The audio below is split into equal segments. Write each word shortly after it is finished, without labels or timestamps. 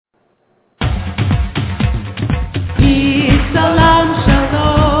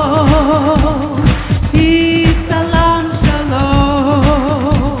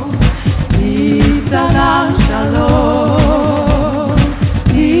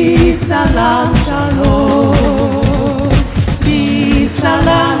Salam Shalom. Peace,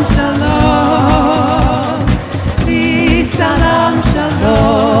 Salam Shalom. Peace, Salam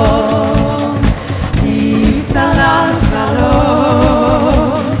Shalom. Peace, Salam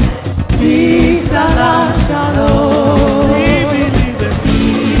Shalom. Peace, Salam Shalom. We believe in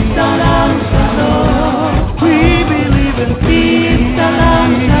peace, Salam Shalom. We believe in peace, Salam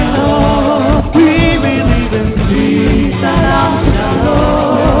Shalom. We believe in peace, Salam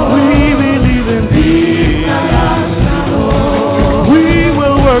Shalom. We believe in peace, Salam Shalom. We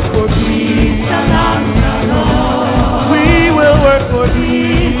will work for peace, Salam Shalom. We will work for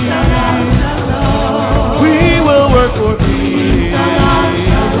peace, Salam Shalom. We will work for peace, Salam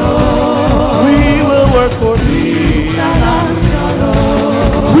Shalom. We will work for peace, Salam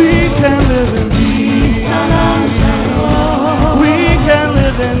Shalom. We can live in peace, Salam Shalom. We can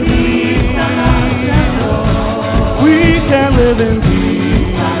live in peace, Salam Shalom. We can live in peace,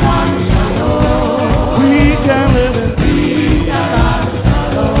 Salam Shalom. We can live in peace, Salam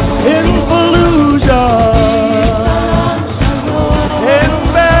Shalom. In Fallujah, in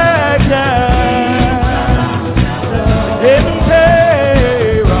Baghdad, in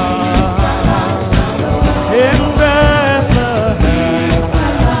Tehran, in Bethlehem,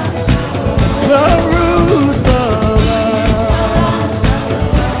 Jerusalem,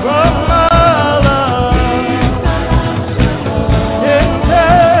 Ramallah, in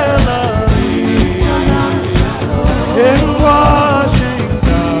Tel Aviv, in Washington,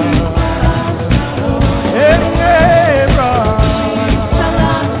 in Hebron,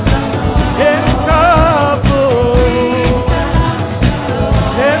 in Kabul,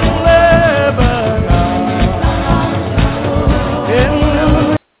 in Lebanon, in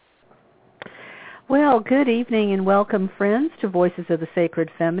New Well, good evening and welcome, friends, to Voices of the Sacred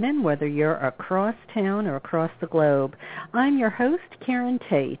Feminine, whether you're across town or across the globe. I'm your host, Karen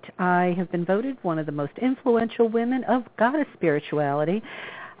Tate. I have been voted one of the most influential women of goddess spirituality.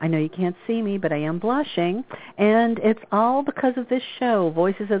 I know you can't see me, but I am blushing, and it's all because of this show,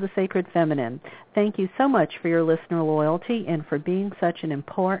 Voices of the Sacred Feminine. Thank you so much for your listener loyalty and for being such an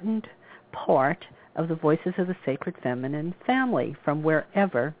important part of the Voices of the Sacred Feminine family from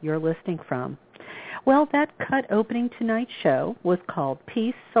wherever you're listening from. Well, that cut opening tonight's show was called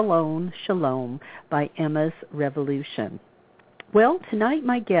Peace, Salon, Shalom by Emma's Revolution. Well, tonight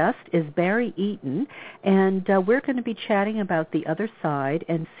my guest is Barry Eaton, and we're going to be chatting about the other side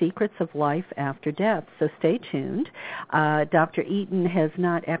and secrets of life after death, so stay tuned. Dr. Eaton has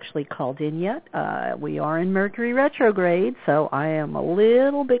not actually called in yet. We are in Mercury retrograde, so I am a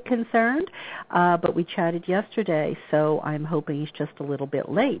little bit concerned, but we chatted yesterday, so I'm hoping he's just a little bit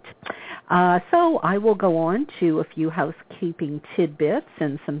late. So I will go on to a few housekeeping tidbits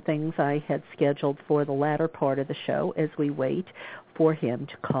and some things I had scheduled for the latter part of the show as we wait for him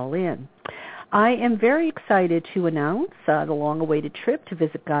to call in. I am very excited to announce the long-awaited trip to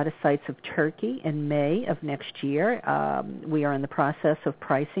visit goddess sites of Turkey in May of next year. We are in the process of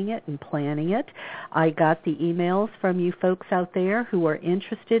pricing it and planning it. I got the emails from you folks out there who are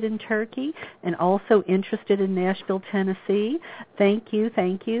interested in Turkey and also interested in Nashville, Tennessee. Thank you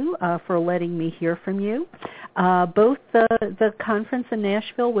for letting me hear from you. Both the conference in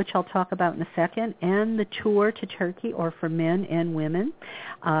Nashville, which I'll talk about in a second, and the tour to Turkey are for men and women.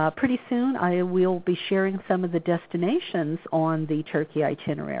 Pretty soon I will be sharing some of the destinations on the Turkey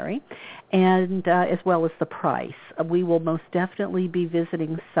itinerary, and as well as the price. We will most definitely be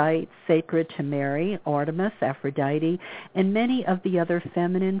visiting sites sacred to Mary, Artemis, Aphrodite, and many of the other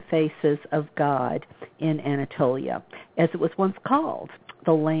feminine faces of God in Anatolia, as it was once called,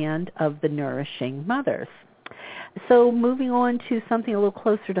 the land of the nourishing mothers. So moving on to something a little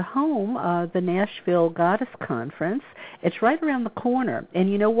closer to home, the Nashville Goddess Conference. It's right around the corner. And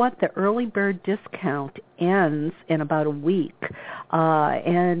you know what? The early bird discount ends in about a week.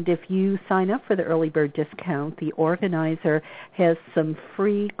 And if you sign up for the early bird discount, the organizer has some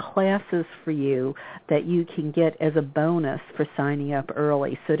free classes for you that you can get as a bonus for signing up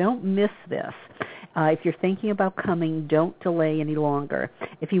early. So don't miss this. If you're thinking about coming, don't delay any longer.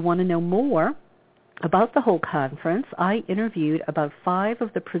 If you want to know more about the whole conference, I interviewed about 5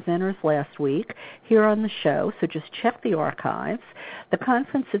 of the presenters last week here on the show, so just check the archives. The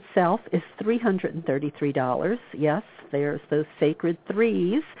conference itself is $333. Yes, there's those sacred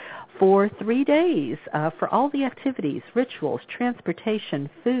threes for 3 days for all the activities, rituals, transportation,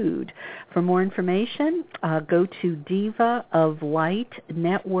 food. For more information, go to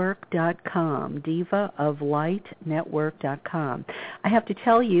divaoflightnetwork.com, divaoflightnetwork.com. I have to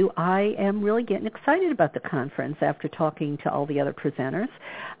tell you, I am really getting excited about the conference after talking to all the other presenters.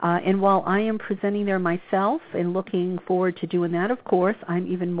 And while I am presenting there myself and looking forward to doing that, of course, I'm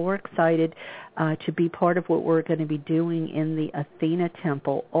even more excited to be part of what we're going to be doing in the Athena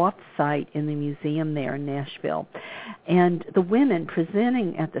Temple off-site in the museum there in Nashville. And the women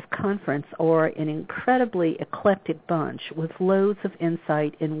presenting at this conference are an incredibly eclectic bunch with loads of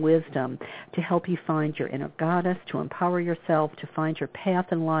insight and wisdom to help you find your inner goddess, to empower yourself, to find your path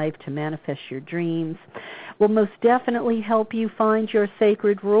in life, to manifest your dreams. Will most definitely help you find your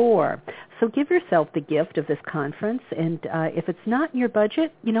sacred roar. So give yourself the gift of this conference, and if it's not in your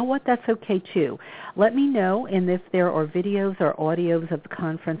budget, you know what, that's okay too. Let me know, and if there are videos or audios of the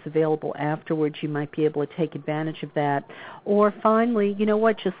conference available afterwards, you might be able to take advantage of that. Or finally, you know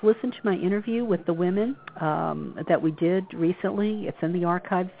what, just listen to my interview with the women that we did recently. It's in the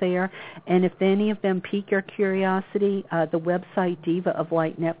archives there, and if any of them pique your curiosity, the website Diva of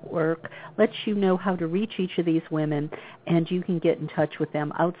Light Network lets you know how to reach each of these women, and you can get in touch with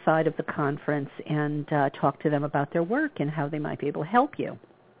them outside of the conference and talk to them about their work and how they might be able to help you.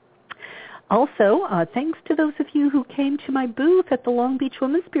 Also, thanks to those of you who came to my booth at the Long Beach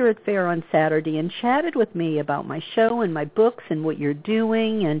Women's Spirit Fair on Saturday and chatted with me about my show and my books and what you're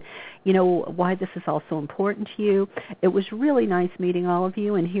doing and, you know, why this is all so important to you. It was really nice meeting all of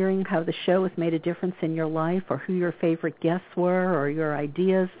you and hearing how the show has made a difference in your life or who your favorite guests were or your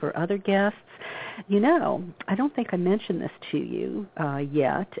ideas for other guests. You know, I don't think I mentioned this to you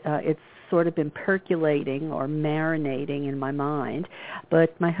yet. It's sort of been percolating or marinating in my mind.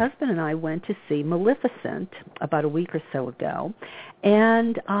 But my husband and I went to see Maleficent about a week or so ago,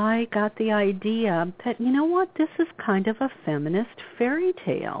 and I got the idea that, you know what, this is kind of a feminist fairy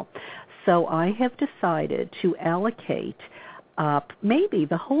tale. So I have decided to allocate maybe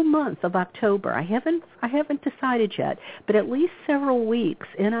the whole month of October. I haven't decided yet, but at least several weeks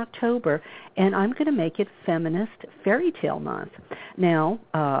in October, and I'm going to make it Feminist Fairy Tale Month. Now,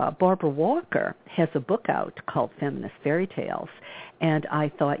 Barbara Walker has a book out called Feminist Fairy Tales, and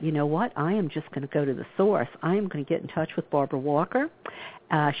I thought, you know what, I am just going to go to the source. I am going to get in touch with Barbara Walker.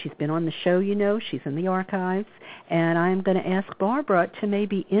 She's been on the show, you know, she's in the archives, and I'm going to ask Barbara to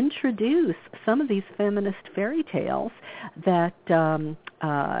maybe introduce some of these feminist fairy tales that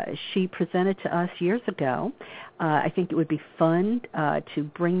she presented to us years ago. I think it would be fun to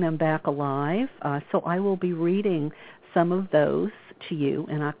bring them back alive, so I will be reading some of those to you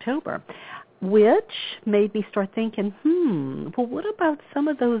in October, which made me start thinking, well, what about some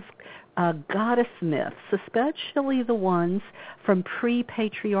of those goddess myths, especially the ones from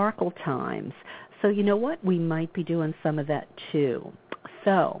pre-patriarchal times? So you know what? We might be doing some of that too.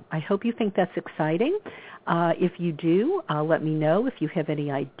 So I hope you think that's exciting. If you do, let me know. If you have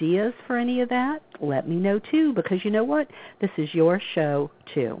any ideas for any of that, let me know too, because you know what? This is your show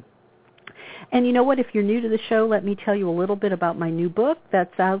too. And you know what? If you're new to the show, let me tell you a little bit about my new book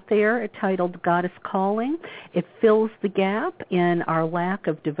that's out there titled Goddess Calling. It fills the gap in our lack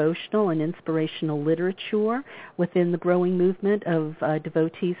of devotional and inspirational literature within the growing movement of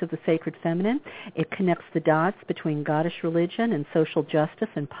devotees of the sacred feminine. It connects the dots between goddess religion and social justice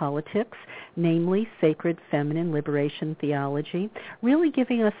and politics, namely sacred feminine liberation theology, really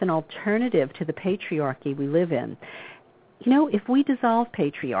giving us an alternative to the patriarchy we live in. You know, if we dissolve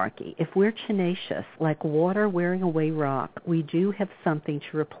patriarchy, if we're tenacious, like water wearing away rock, we do have something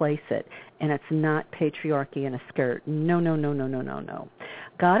to replace it, and it's not patriarchy in a skirt. No, no, no, no, no, no, no.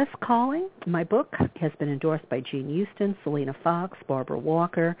 Goddess Calling, my book, has been endorsed by Jean Houston, Selena Fox, Barbara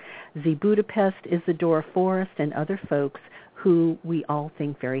Walker, Z Budapest, Isadora Forrest, and other folks who we all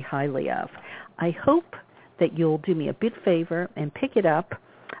think very highly of. I hope that you'll do me a big favor and pick it up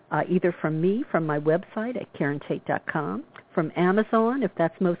either from me, from my website at KarenTate.com, from Amazon, if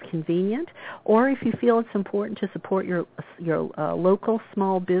that's most convenient, or if you feel it's important to support your local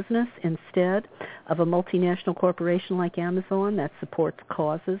small business instead of a multinational corporation like Amazon that supports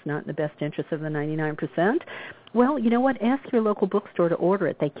causes not in the best interest of the 99%, well, you know what? Ask your local bookstore to order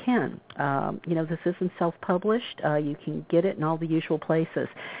it. They can. You know, this isn't self-published. You can get it in all the usual places.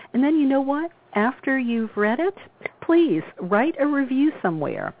 And then you know what? After you've read it, please write a review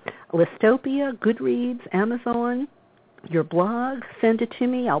somewhere. Listopia, Goodreads, Amazon, your blog, send it to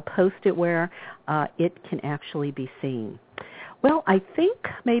me. I'll post it where it can actually be seen. Well, I think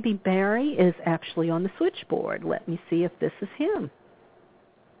maybe Barry is actually on the switchboard. Let me see if this is him.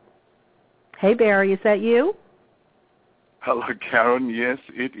 Hey, Barry, is that you? Hello, Karen. Yes,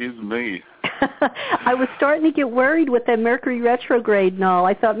 it is me. I was starting to get worried with that Mercury retrograde and all.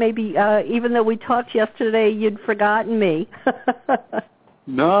 I thought maybe even though we talked yesterday, you'd forgotten me.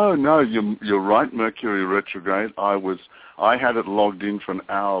 No, you're right, Mercury retrograde. I had it logged in for an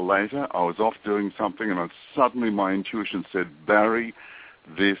hour later. I was off doing something, and suddenly my intuition said, Barry,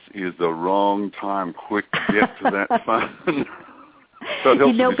 this is the wrong time. Quick, get to that phone. So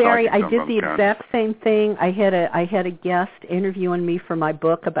you know, Barry, I did the exact same thing. I had a guest interviewing me for my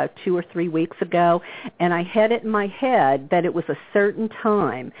book about 2 or 3 weeks ago, and I had it in my head that it was a certain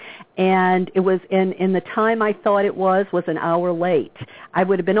time, and it was in the time I thought it was an hour late. I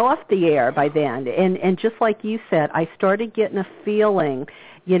would have been off the air by then, and just like you said, I started getting a feeling,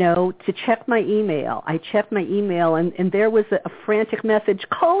 you know, to check my email. I checked my email, and there was a frantic message,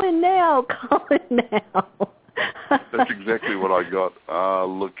 call in now, call in now. That's exactly what I got.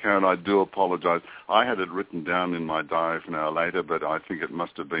 Look, Karen, I do apologize. I had it written down in my diary for an hour later, but I think it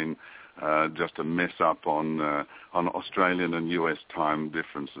must have been just a mess up on Australian and U.S. time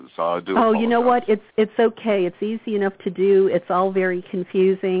differences. So I do apologize. You know what? It's okay. It's easy enough to do. It's all very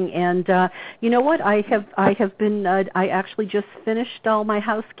confusing. And you know what? I actually just finished all my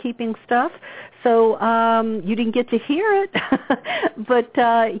housekeeping stuff. So you didn't get to hear it, but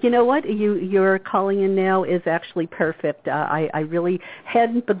you know what? Your calling in now is actually perfect. I really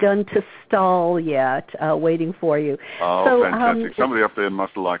hadn't begun to stall yet, waiting for you. Oh, so, fantastic! Somebody up there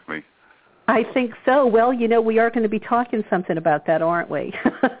must like me. I think so. Well, you know, we are going to be talking something about that, aren't we?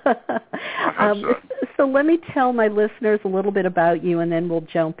 I hope so. So let me tell my listeners a little bit about you, and then we'll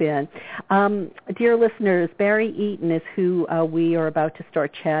jump in. Dear listeners, Barry Eaton is who we are about to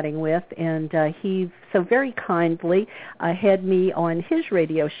start chatting with, and he so very kindly had me on his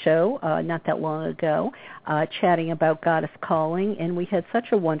radio show not that long ago, chatting about Goddess Calling, and we had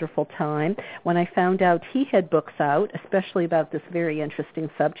such a wonderful time. When I found out he had books out, especially about this very interesting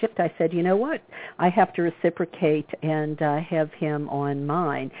subject, I said, you know what, I have to reciprocate and have him on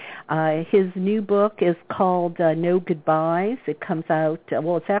mine. His new book is called No Goodbyes. It comes out,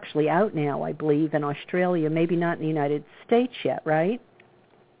 well, it's actually out now, I believe, in Australia, maybe not in the United States yet, right?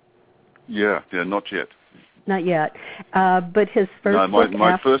 Yeah, not yet. Not yet. But his first book...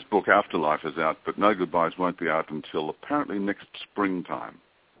 my first book, Afterlife, is out, but No Goodbyes won't be out until apparently next springtime.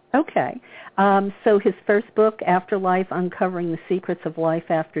 Okay. So his first book, Afterlife, Uncovering the Secrets of Life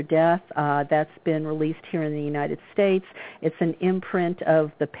After Death, that's been released here in the United States. It's an imprint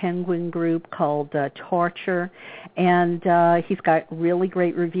of the Penguin Group called Torture, and he's got really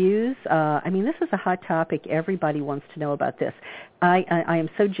great reviews. I mean, this is a hot topic. Everybody wants to know about this. I am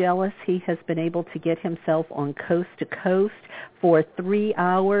so jealous he has been able to get himself on Coast to Coast for 3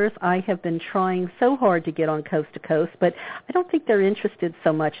 hours. I have been trying so hard to get on Coast to Coast, but I don't think they're interested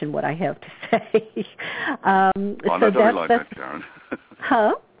so much in what I have to say. I don't really like that, Karen.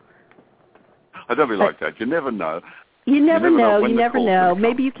 Huh? I don't really like that. You never know. You never know.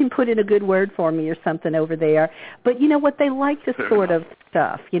 Maybe you can put in a good word for me or something over there. But you know what? They like this sort of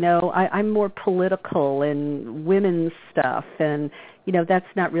stuff. You know, I'm more political and women's stuff, and you know that's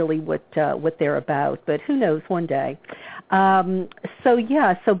not really what they're about. But who knows? One day.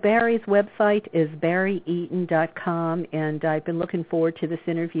 So Barry's website is barryeaton.com, and I've been looking forward to this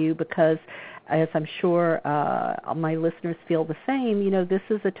interview because, as I'm sure my listeners feel the same, you know, this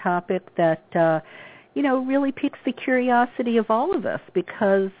is a topic that you know, really piques the curiosity of all of us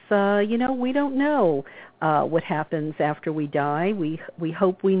because, you know, we don't know what happens after we die. We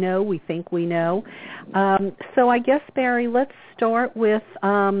hope we know. We think we know. So I guess, Barry, let's start with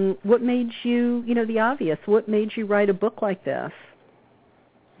what made you, you know, the obvious. What made you write a book like this?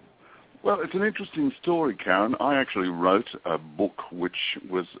 Well, it's an interesting story, Karen. I actually wrote a book which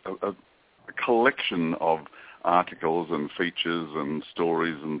was a collection of articles and features and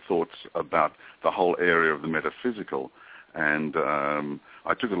stories and thoughts about the whole area of the metaphysical. And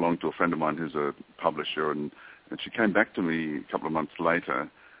I took it along to a friend of mine who's a publisher, and she came back to me a couple of months later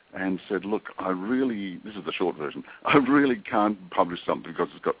and said, look, this is the short version, I really can't publish something because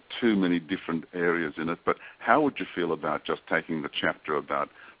it's got too many different areas in it, but how would you feel about just taking the chapter about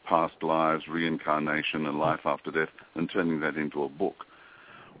past lives, reincarnation, and life after death and turning that into a book?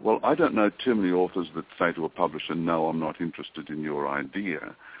 Well, I don't know too many authors that say to a publisher, no, I'm not interested in your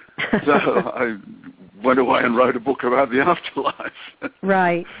idea. So I went away and wrote a book about the afterlife.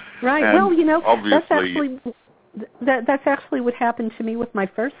 Right. And well, you know, obviously, that's actually That's actually what happened to me with my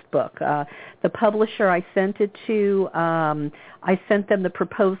first book. The publisher I sent it to, I sent them the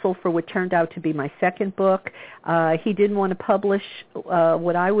proposal for what turned out to be my second book. He didn't want to publish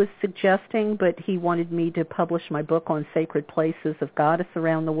what I was suggesting, but he wanted me to publish my book on sacred places of Goddess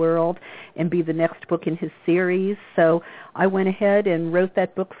around the world and be the next book in his series. So I went ahead and wrote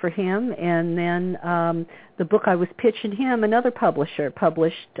that book for him, and then the book I was pitching him, another publisher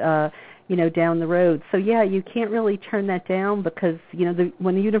published down the road. So yeah, you can't really turn that down because,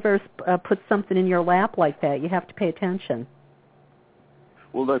 when the universe puts something in your lap like that, you have to pay attention.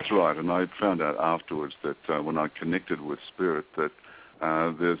 Well, that's right, and I found out afterwards that when I connected with Spirit that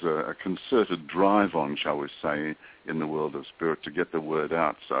there's a concerted drive on, shall we say, in the world of Spirit to get the word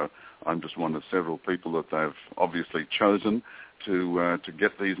out. So I'm just one of several people that they've obviously chosen to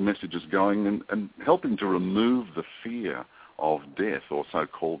get these messages going and helping to remove the fear of death, or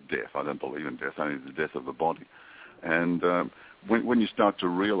so-called death. I don't believe in death, only the death of the body. And when you start to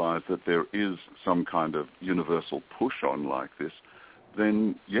realize that there is some kind of universal push on like this,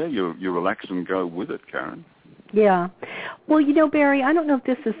 then, yeah, you relax and go with it, Karen. Yeah. Well, Barry, I don't know if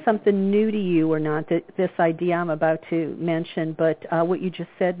this is something new to you or not, this idea I'm about to mention, but what you just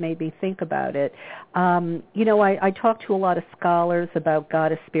said made me think about it. I talk to a lot of scholars about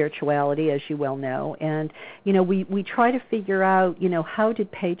goddess spirituality, as you well know, and, we try to figure out, how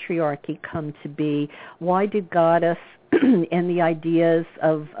did patriarchy come to be? Why did goddess and the ideas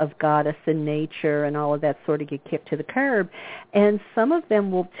of goddess and nature and all of that sort of get kicked to the curb? And some of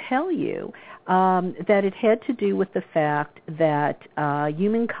them will tell you that it had to do with the fact that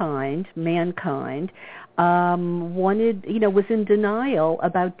mankind, was in denial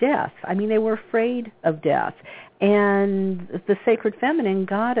about death. I mean, they were afraid of death. And the sacred feminine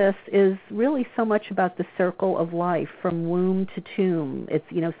goddess is really so much about the circle of life from womb to tomb. It's,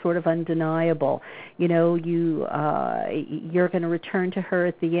 sort of undeniable. You're going to return to her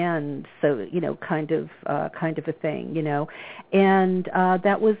at the end. So, kind of a thing, And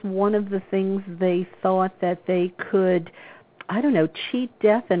that was one of the things they thought that they could, cheat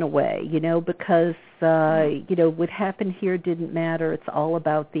death in a way, because, what happened here didn't matter. It's all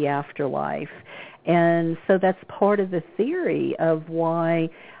about the afterlife. And so that's part of the theory of why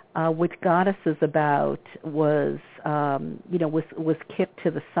what Goddess is about was kicked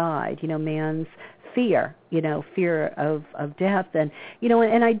to the side, man's fear, fear of death. And,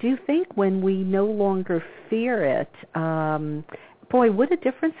 and I do think when we no longer fear it, boy, what a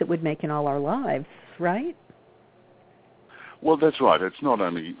difference it would make in all our lives, right? Well, that's right. It's not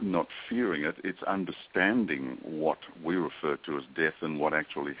only not fearing it, it's understanding what we refer to as death and what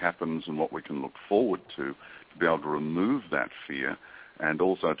actually happens and what we can look forward to be able to remove that fear, and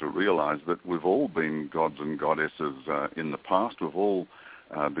also to realize that we've all been gods and goddesses in the past. We've all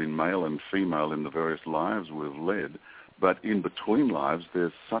been male and female in the various lives we've led, but in between lives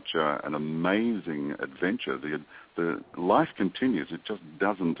there's such an amazing adventure. The life continues. It just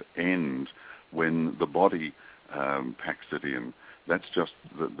doesn't end when the body packs it in. That's just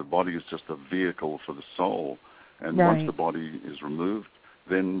the body is just a vehicle for the soul, and right. Once the body is removed,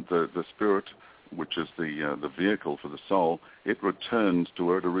 then the spirit, which is the vehicle for the soul, it returns to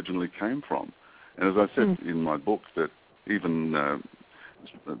where it originally came from. And as I said in my book, that even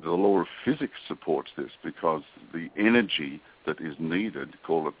the law of physics supports this, because the energy that is needed,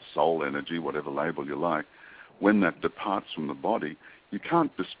 call it soul energy, whatever label you like, when that departs from the body, you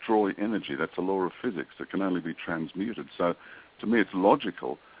can't destroy energy. That's a law of physics. It can only be transmuted. So to me, it's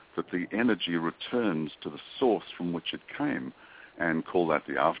logical that the energy returns to the source from which it came, and call that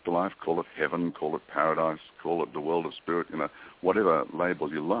the afterlife, call it heaven, call it paradise, call it the world of spirit, whatever label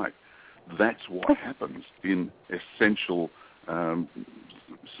you like. That's what happens in essential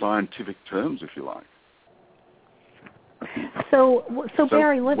scientific terms, if you like. So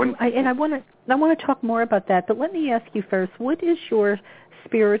Barry, I want to talk more about that, but let me ask you first, what is your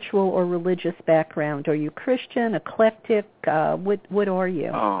spiritual or religious background? Are you Christian, eclectic? What are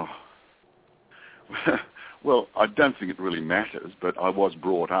you? Oh, well, I don't think it really matters, but I was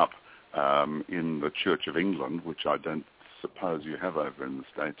brought up in the Church of England, which I don't suppose you have over in the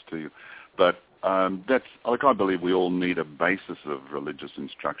States, do you? But that's, like, I believe we all need a basis of religious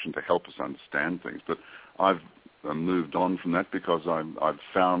instruction to help us understand things. But I've moved on from that because I've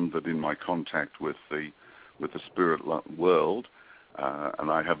found that in my contact with the spirit world,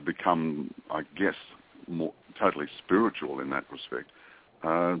 and I have become, I guess, more totally spiritual in that respect.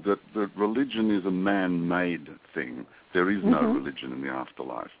 That religion is a man-made thing. There is no religion in the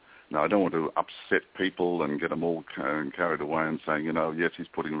afterlife. Now, I don't want to upset people and get them all carried away and saying, yes, he's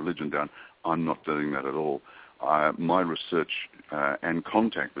putting religion down. I'm not doing that at all. my research and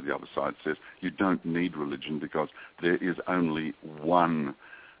contact with the other side says you don't need religion because there is only one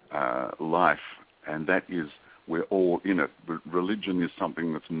life, and that is we're all in it. Religion is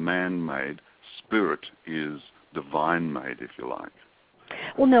something that's man-made. Spirit is divine-made, if you like.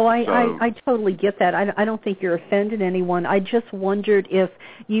 Well, no, I totally get that. I don't think you're offending anyone. I just wondered if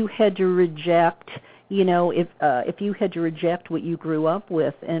you had to reject, if you had to reject what you grew up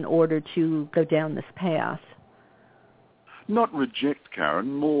with in order to go down this path. Not reject,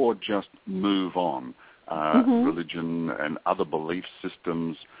 Karen, more just move on. Religion and other belief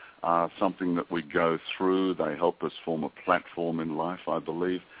systems are something that we go through. They help us form a platform in life, I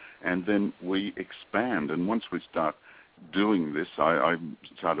believe, and then we expand. And once we start doing this, I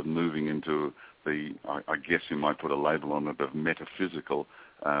started moving into I guess you might put a label on it, of metaphysical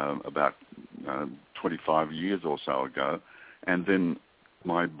about 25 years or so ago. And then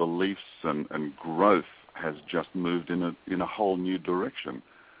my beliefs and growth has just moved in a whole new direction.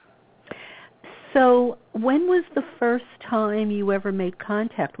 So when was the first time you ever made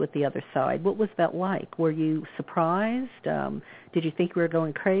contact with the other side? What was that like? Were you surprised? Did you think you were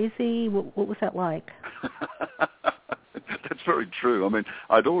going crazy? What was that like? That's very true. I mean,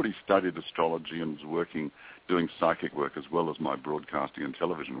 I'd already studied astrology and was doing psychic work as well as my broadcasting and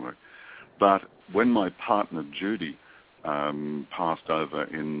television work. But when my partner Judy passed over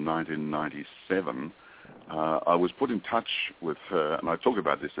in 1997, I was put in touch with her, and I talk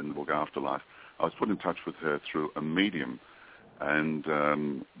about this in the book Afterlife. I was put in touch with her through a medium,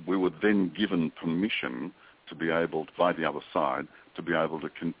 and we were then given permission to be able, by the other side, to be able to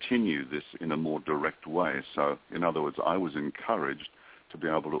continue this in a more direct way. So, in other words, I was encouraged to be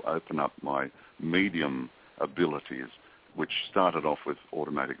able to open up my medium abilities, which started off with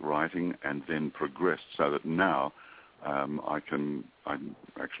automatic writing and then progressed so that now I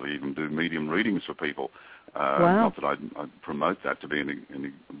actually even do medium readings for people. Wow. Not that I promote that to be any,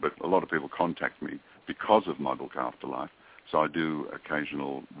 but a lot of people contact me because of my book Afterlife. So I do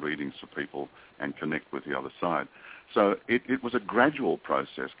occasional readings for people and connect with the other side. So it was a gradual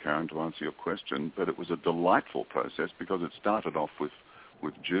process, Karen, to answer your question, but it was a delightful process because it started off with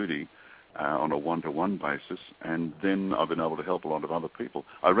Judy on a one-to-one basis, and then I've been able to help a lot of other people.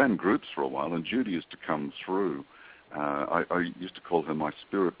 I ran groups for a while, and Judy used to come through. I used to call her my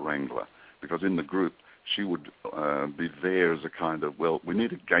spirit wrangler because in the group she would be there as a kind of, we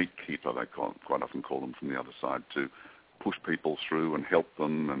need a gatekeeper, they quite often call them from the other side, to push people through and help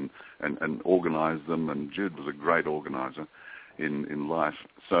them and organize them. And Jude was a great organizer in life.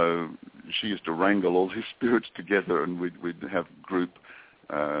 So she used to wrangle all his spirits together, and we'd have group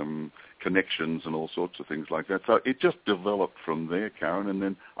connections and all sorts of things like that. So it just developed from there, Karen. And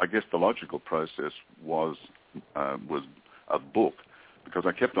then I guess the logical process was a book, because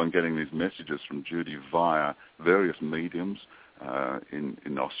I kept on getting these messages from Judy via various mediums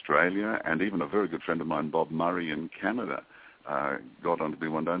in Australia, and even a very good friend of mine, Bob Murray, in Canada, got onto me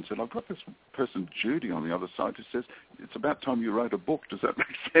one day and said, I've got this person, Judy, on the other side who says, it's about time you wrote a book. Does that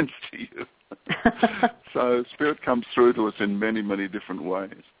make sense to you? So Spirit comes through to us in many, many different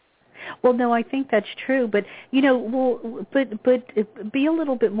ways. Well, no, I think that's true, but but be a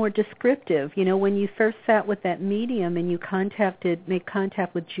little bit more descriptive. When you first sat with that medium and you made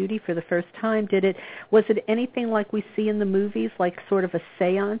contact with Judy for the first time, was it anything like we see in the movies, like sort of a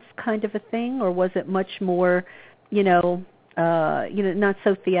seance kind of a thing, or was it much more, not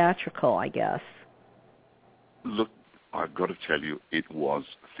so theatrical, I guess? Look, I've got to tell you, it was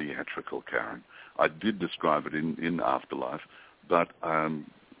theatrical, Karen. I did describe it in Afterlife, but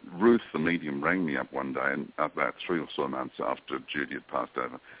Ruth, the medium, rang me up one day, and about 3 or so months after Judy had passed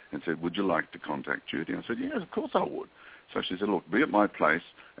over, and said, would you like to contact Judy? I said, yes, of course I would. So she said, look, be at my place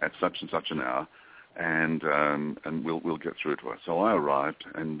at such and such an hour, and we'll get through to her. So I arrived,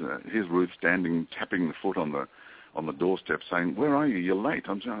 and here's Ruth standing, tapping the foot on the doorstep, saying, where are you? You're late.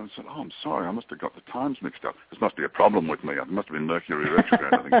 I said, oh, I'm sorry. I must have got the times mixed up. This must be a problem with me. It must have been Mercury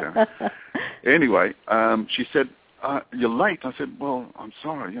retrograde, I think. Anyway, she said, you're late. I said, well, I'm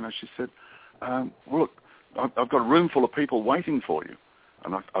sorry. She said, look, I've got a room full of people waiting for you.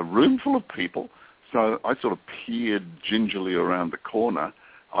 And a room full of people? So I sort of peered gingerly around the corner.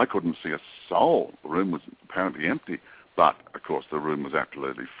 I couldn't see a soul. The room was apparently empty. But, of course, the room was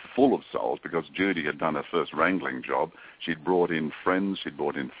absolutely full of souls because Judy had done her first wrangling job. She'd brought in friends. She'd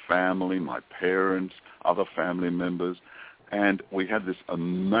brought in family, my parents, other family members. And we had this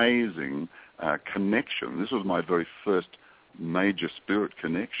amazing connection. This was my very first major spirit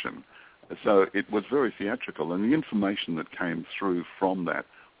connection. So it was very theatrical, and the information that came through from that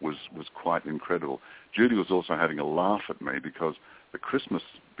was quite incredible. Judy was also having a laugh at me because the Christmas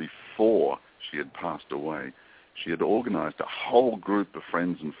before she had passed away, she had organized a whole group of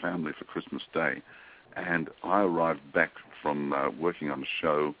friends and family for Christmas Day. And I arrived back from working on a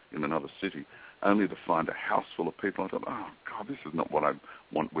show in another city, only to find a house full of people. I thought, oh, God, this is not what I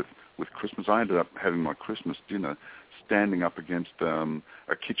want with Christmas. I ended up having my Christmas dinner standing up against a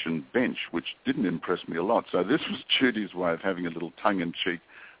kitchen bench, which didn't impress me a lot. So this was Judy's way of having a little tongue-in-cheek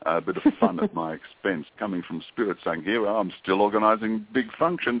bit of fun at my expense, coming from Spirit, saying, here I'm still organizing big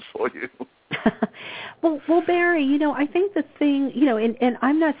functions for you. Well, Barry, I think the thing, and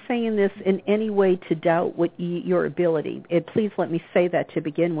I'm not saying this in any way to doubt your ability. Please let me say that to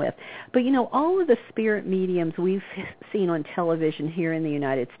begin with. But, all of the spirit mediums we've seen on television here in the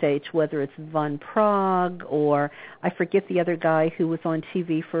United States, whether it's Von Prague or I forget the other guy who was on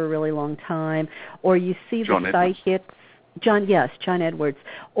TV for a really long time, or you see John the psychics. John Edwards,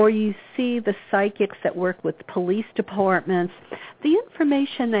 or you see the psychics that work with police departments. The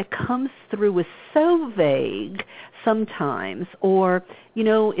information that comes through is so vague sometimes, or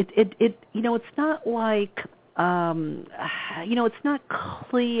it's not like it's not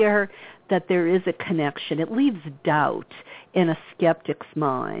clear that there is a connection. It leaves doubt in a skeptic's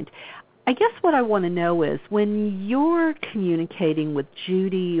mind. I guess what I want to know is when you're communicating with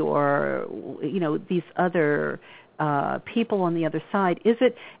Judy or these other people on the other side, is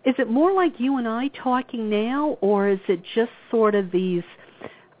it more like you and I talking now, or is it just sort of these,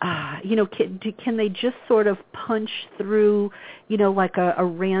 can they just sort of punch through, like a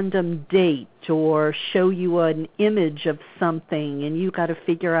random date or show you an image of something and you got to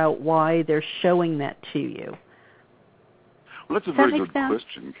figure out why they're showing that to you? Well, that's a very good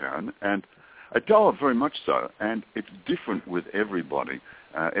question, Karen, and very much so, and it's different with everybody.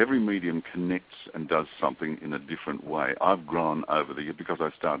 Every medium connects and does something in a different way. I've grown over the years because I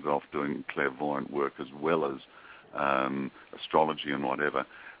started off doing clairvoyant work as well as astrology and whatever.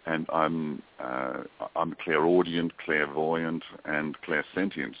 And I'm clairaudient, clairvoyant, and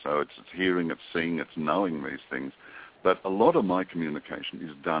clairsentient. So it's hearing, it's seeing, it's knowing these things. But a lot of my communication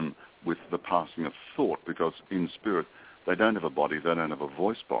is done with the passing of thought, because in spirit they don't have a body, they don't have a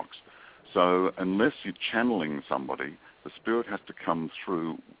voice box. So unless you're channeling somebody, the spirit has to come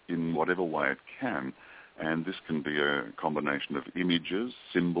through in whatever way it can, and this can be a combination of images,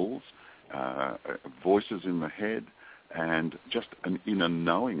 symbols, voices in the head, and just an inner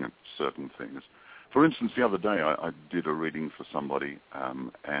knowing of certain things. For instance, the other day I did a reading for somebody,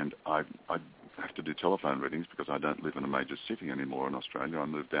 and I have to do telephone readings because I don't live in a major city anymore in Australia. I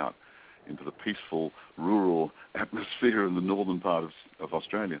moved out into the peaceful rural atmosphere in the northern part of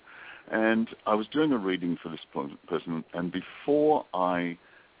Australia. And I was doing a reading for this person, and before I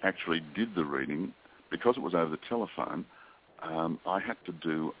actually did the reading, because it was over the telephone, I had to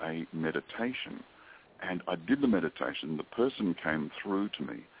do a meditation. And I did the meditation. The person came through to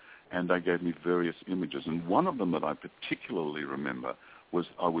me, and they gave me various images. And one of them that I particularly remember was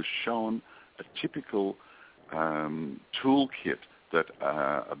I was shown a typical toolkit that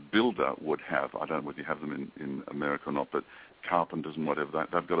a builder would have. I don't know whether you have them in America or not, but carpenters and whatever,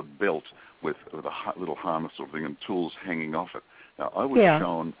 they've got a belt with a little harness sort of thing and tools hanging off it. Now, I was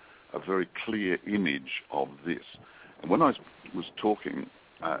shown a very clear image of this. And when I was talking,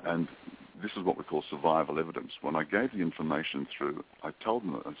 and this is what we call survival evidence, when I gave the information through, I told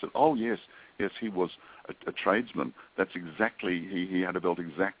them, I said, oh, yes, he was a tradesman. That's exactly, he had a belt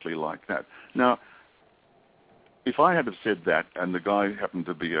exactly like that. Now, if I had have said that and the guy happened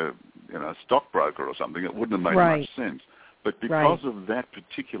to be a stockbroker or something, it wouldn't have made much sense. But because of that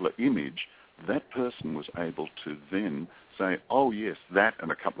particular image, that person was able to then say, oh, yes, that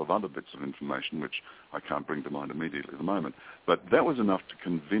and a couple of other bits of information, which I can't bring to mind immediately at the moment. But that was enough to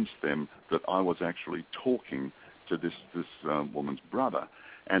convince them that I was actually talking to this woman's brother.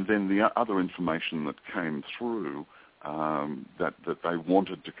 And then the other information that came through that they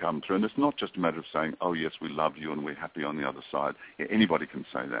wanted to come through. And it's not just a matter of saying, oh, yes, we love you and we're happy on the other side. Yeah, anybody can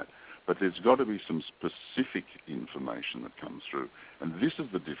say that. But there's got to be some specific information that comes through. And this is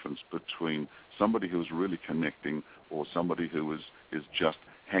the difference between somebody who is really connecting or somebody who is just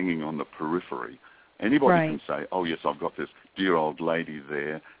hanging on the periphery. Anybody can say, oh, yes, I've got this dear old lady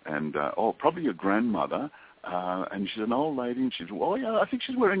there, and, probably your grandmother, and she's an old lady, and she's, oh, yeah, I think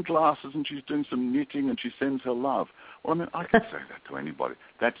she's wearing glasses, and she's doing some knitting, and she sends her love. Well, I mean, I can say that to anybody.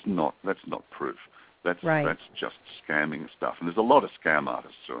 That's not proof. That's just scamming stuff. And there's a lot of scam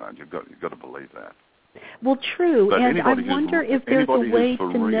artists around. You've got to believe that. Well, true. But and I wonder if there's a way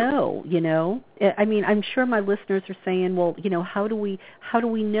to know, I mean, I'm sure my listeners are saying, well, how do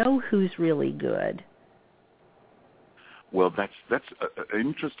we know who's really good? Well, that's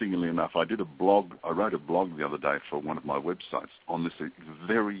interestingly enough, I wrote a blog the other day for one of my websites on this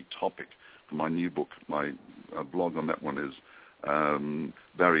very topic for my new book, my blog on that one is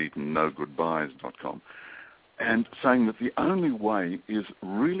Barry Eaton, nogoodbyes.com, and saying that the only way is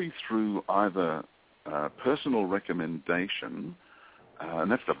really through either personal recommendation,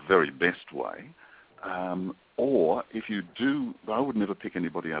 and that's the very best way, or if you do, I would never pick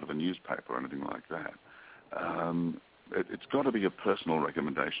anybody out of a newspaper or anything like that. It's got to be a personal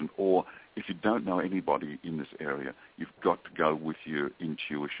recommendation, or if you don't know anybody in this area, you've got to go with your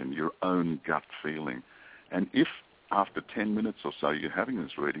intuition, your own gut feeling. And if after 10 minutes or so you're having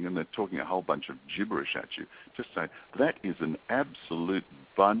this reading and they're talking a whole bunch of gibberish at you, just say, that is an absolute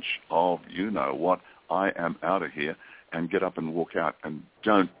bunch of you-know-what, I am out of here, and get up and walk out, and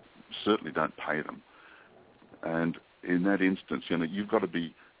certainly don't pay them. And in that instance, you've got to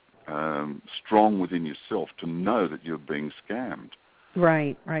be strong within yourself to know that you're being scammed.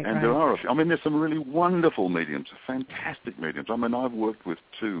 Right. And there are, there's some really wonderful mediums, fantastic mediums. I've worked with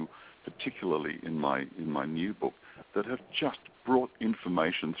two, particularly in my new book, that have just brought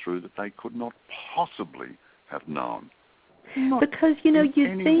information through that they could not possibly have known. Because, you'd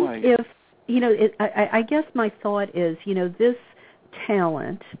think if, I guess my thought is, this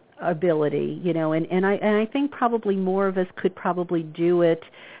talent, ability, and I think probably more of us could probably do it,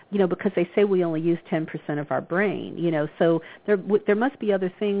 because they say we only use 10% of our brain, so there must be other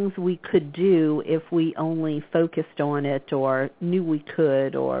things we could do if we only focused on it or knew we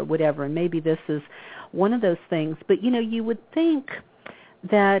could or whatever, and maybe this is one of those things. But, you would think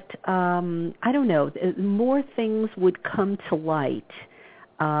that, I don't know, more things would come to light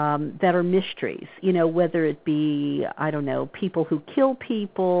that are mysteries, whether it be, I don't know, people who kill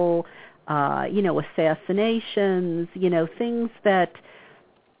people, assassinations, things that,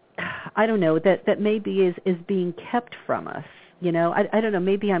 I don't know, that maybe is being kept from us. I don't know,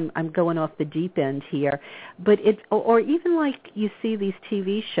 maybe I'm going off the deep end here, but or even like you see these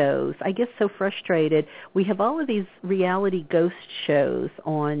TV shows, I get so frustrated. We have all of these reality ghost shows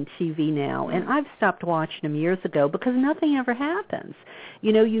on TV now, and I've stopped watching them years ago because nothing ever happens.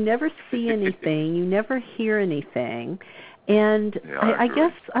 You never see anything, you never hear anything, and I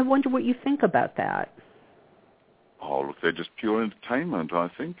guess I wonder what you think about that. Oh, look, they're just pure entertainment, I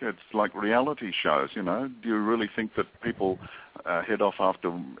think. It's like reality shows, Do you really think that people head off after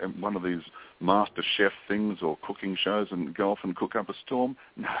one of these Master Chef things or cooking shows and go off and cook up a storm?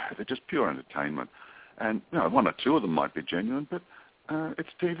 No, they're just pure entertainment. And, one or two of them might be genuine, but it's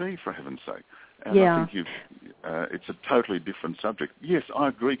TV, for heaven's sake. And I think it's a totally different subject. Yes, I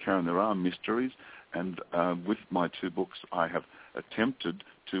agree, Karen, there are mysteries, and with my two books I have attempted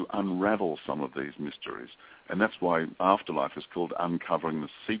to unravel some of these mysteries. And that's why Afterlife is called Uncovering the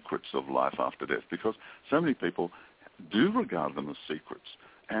Secrets of Life After Death, because so many people do regard them as secrets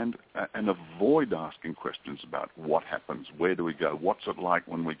and avoid asking questions about what happens, where do we go, what's it like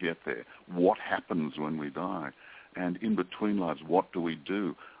when we get there, what happens when we die, and in between lives, what do we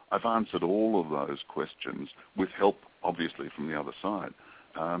do? I've answered all of those questions with help, obviously, from the other side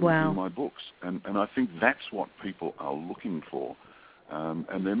in my books. And I think that's what people are looking for.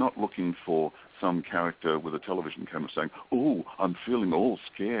 And they're not looking for some character with a television camera saying, "Oh, I'm feeling all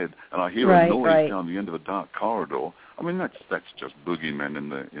scared, and I hear a noise down the end of a dark corridor." That's just boogeyman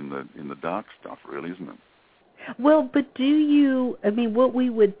in the dark stuff, really, isn't it? Well, but do you? What we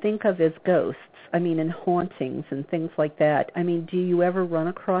would think of as ghosts, and hauntings and things like that. Do you ever run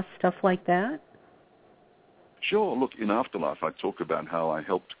across stuff like that? Sure. Look, in Afterlife, I talk about how I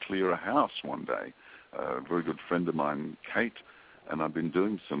helped clear a house one day. A very good friend of mine, Kate. And I've been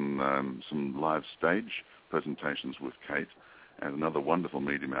doing some live stage presentations with Kate and another wonderful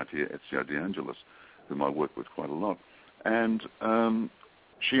medium out here, Ezio De Angelis, whom I work with quite a lot. And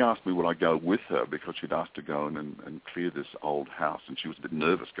she asked me would I go with her because she'd asked to go in and clear this old house, and she was a bit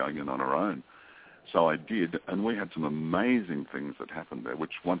nervous going in on her own. So I did, and we had some amazing things that happened there,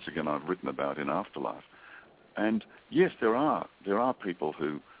 which once again I've written about in Afterlife. And yes, there are people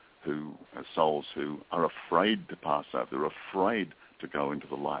who souls who are afraid to pass over. They're afraid to go into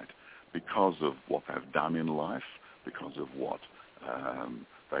the light because of what they've done in life, because of what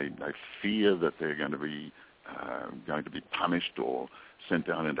they fear that they're going to be punished or sent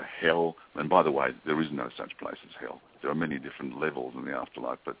down into hell. And by the way, there is no such place as hell. There are many different levels in the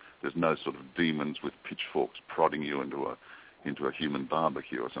afterlife, but there's no sort of demons with pitchforks prodding you into a human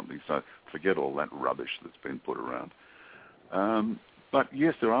barbecue or something. So forget all that rubbish that's been put around. But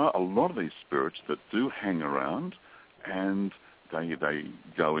yes, there are a lot of these spirits that do hang around, and they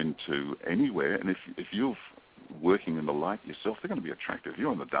go into anywhere. And if you're working in the light yourself, they're going to be attractive. If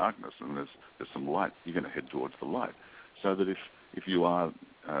you're in the darkness and there's some light, you're going to head towards the light. So that if you are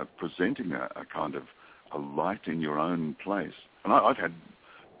presenting a kind of a light in your own place, and I've had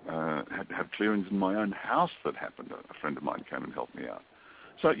had clearings in my own house that happened. A friend of mine came and helped me out.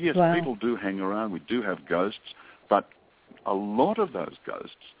 So yes, Wow. people do hang around. We do have ghosts, but a lot of those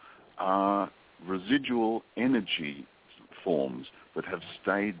ghosts are residual energy forms that have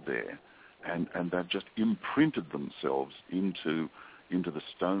stayed there, and they've just imprinted themselves into the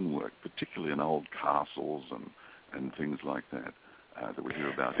stonework, particularly in old castles and things like that that we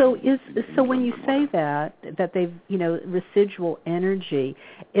hear about. So in when you say that they've residual energy,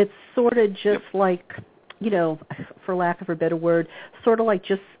 it's sort of just like, for lack of a better word, sort of like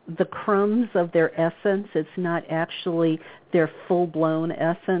just the crumbs of their essence. It's not actually their full-blown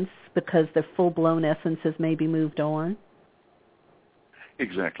essence, because their full-blown essence has maybe moved on.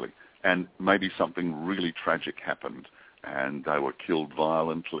 Exactly. And maybe something really tragic happened and they were killed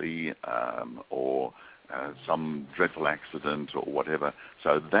violently, or some dreadful accident or whatever.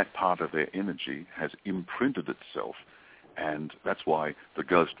 So that part of their energy has imprinted itself, and that's why the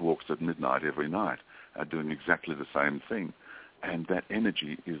ghost walks at midnight every night, doing exactly the same thing. And that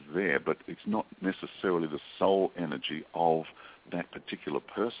energy is there, but it's not necessarily the soul energy of that particular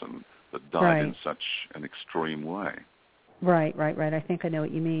person that died in such an extreme way. Right. I think I know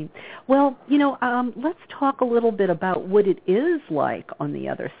what you mean. Well, let's talk a little bit about what it is like on the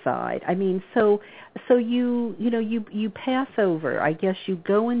other side. I mean, so you pass over. I guess you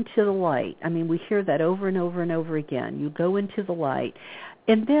go into the light. I mean, we hear that over and over and over again. You go into the light.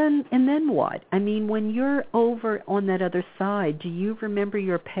 And then what? I mean, when you're over on that other side, do you remember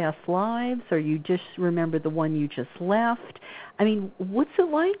your past lives, or you just remember the one you just left? I mean, what's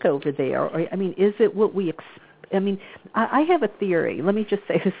it like over there? Or, I mean, is it what we expect? I mean, I have a theory. Let me just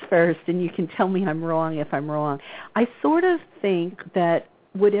say this first, and you can tell me I'm wrong if I'm wrong. I sort of think that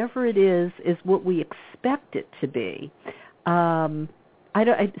whatever it is what we expect it to be. So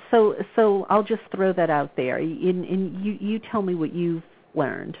I'll just throw that out there. And you tell me what you've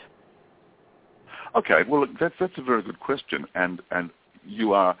learned. Okay, well, that's a very good question, and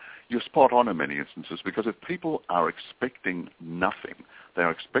you're spot on in many instances, because if people are expecting nothing, they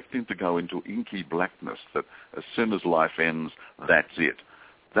are expecting to go into inky blackness, that as soon as life ends, that's it.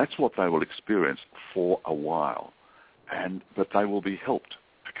 That's what they will experience for a while, but they will be helped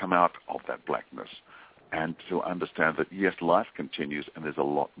to come out of that blackness and to understand that, yes, life continues and there's a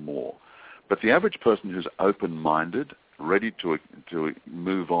lot more. But the average person who's open-minded, ready to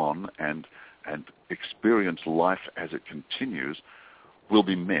move on and experience life as it continues, will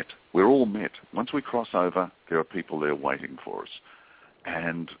be met. We're all met. Once we cross over, there are people there waiting for us.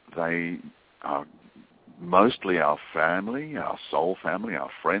 And they are mostly our family, our soul family, our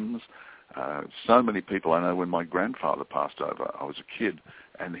friends. So many people. I know when my grandfather passed over, I was a kid,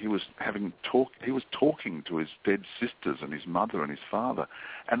 and he was talking to his dead sisters and his mother and his father.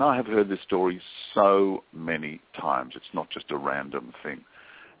 And I have heard this story so many times. It's not just a random thing.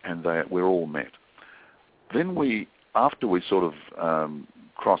 And we're all met. Then after we sort of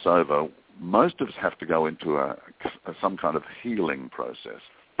cross over, most of us have to go into some kind of healing process.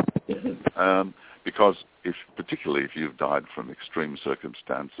 Because particularly if you've died from extreme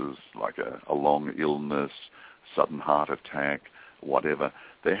circumstances like a long illness, sudden heart attack, whatever,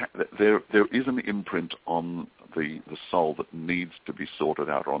 there is an imprint on the soul that needs to be sorted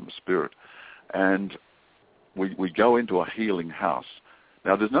out, on the spirit. And we go into a healing house.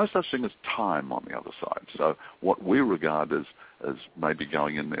 Now, there's no such thing as time on the other side. So what we regard as maybe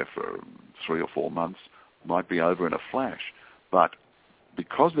going in there for 3 or 4 months might be over in a flash. But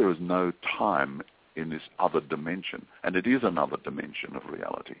because there is no time in this other dimension, and it is another dimension of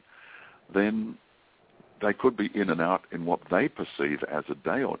reality, then they could be in and out in what they perceive as a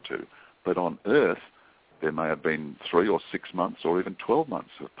day or two. But on Earth, there may have been 3 or 6 months or even 12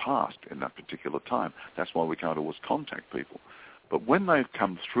 months have passed in that particular time. That's why we can't always contact people. But when they've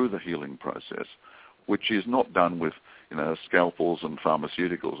come through the healing process, which is not done with scalpels and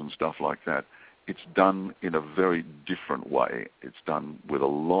pharmaceuticals and stuff like that, it's done in a very different way. It's done with a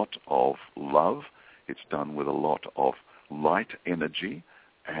lot of love. It's done with a lot of light energy,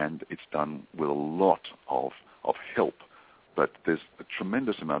 and it's done with a lot of help. But there's a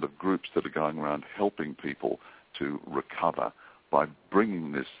tremendous amount of groups that are going around helping people to recover by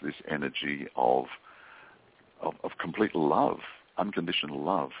bringing this energy of complete love, unconditional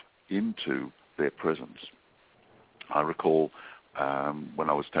love, into their presence. I recall when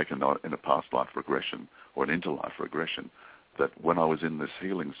I was taken in a past life regression or an interlife regression, that when I was in this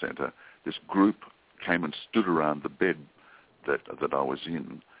healing center, this group came and stood around the bed that I was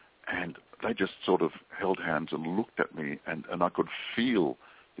in, and they just sort of held hands and looked at me, and I could feel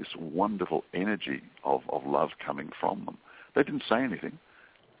this wonderful energy of love coming from them. They didn't say anything,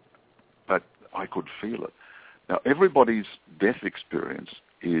 but I could feel it. Now, everybody's death experience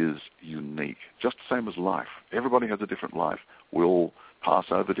is unique, just the same as life. Everybody has a different life. We all pass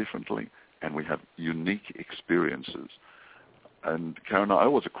over differently, and we have unique experiences. And Karen, I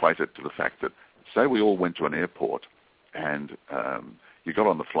always equate it to the fact that, say we all went to an airport, and you got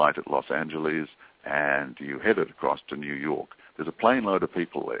on the flight at Los Angeles, and you headed across to New York. There's a plane load of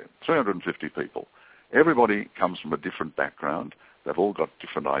people there, 350 people. Everybody comes from a different background. They've all got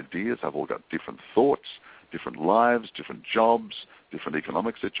different ideas. They've all got different thoughts, different lives, different jobs, different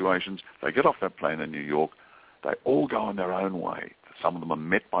economic situations. They get off that plane in New York. They all go in their own way. Some of them are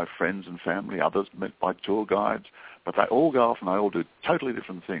met by friends and family, others met by tour guides, but they all go off and they all do totally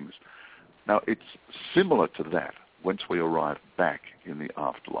different things. Now, it's similar to that once we arrive back in the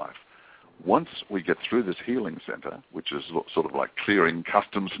afterlife. Once we get through this healing center, which is sort of like clearing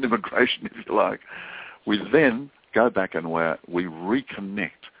customs and immigration, if you like, we then go back and we reconnect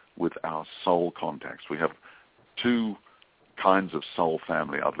with our soul contacts. We have two kinds of soul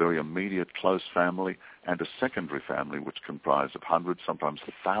family, our very immediate close family and a secondary family which comprise of hundreds, sometimes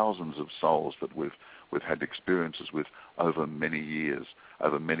thousands of souls that we've had experiences with over many years,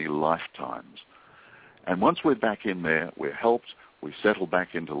 over many lifetimes. And once we're back in there, we're helped, we settle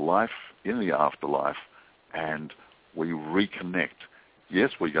back into life in the afterlife, and we reconnect.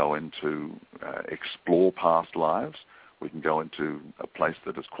 Yes, we go into explore past lives. We can go into a place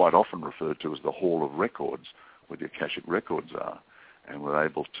that is quite often referred to as the Hall of Records, where the Akashic Records are. And we're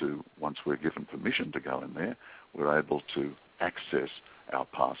able to, once we're given permission to go in there, we're able to access our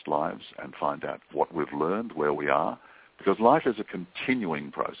past lives and find out what we've learned, where we are. Because life is a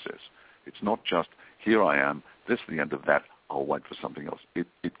continuing process. It's not just, here I am, this is the end of that, I'll wait for something else.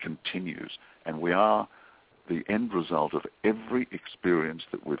 It continues. And we are the end result of every experience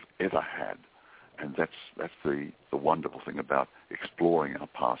that we've ever had. And that's the wonderful thing about exploring our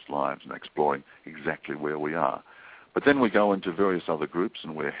past lives and exploring exactly where we are. But then we go into various other groups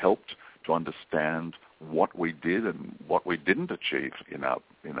and we're helped to understand what we did and what we didn't achieve in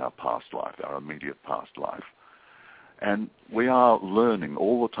our past life, our immediate past life. And we are learning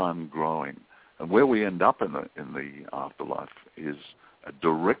all the time, growing. And where we end up in the afterlife is a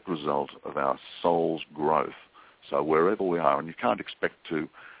direct result of our soul's growth. So wherever we are, and you can't expect to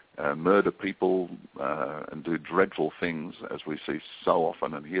murder people and do dreadful things, as we see so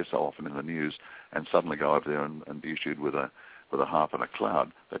often and hear so often in the news, and suddenly go over there and be issued with a harp and a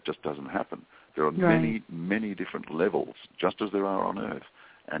cloud. That just doesn't happen. There are many, many different levels, just as there are on Earth.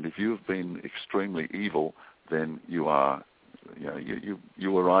 And if you've been extremely evil, then you are,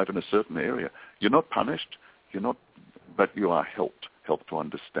 you arrive in a certain area. You're not punished, but you are helped to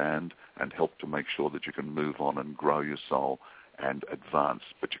understand and helped to make sure that you can move on and grow your soul and advance.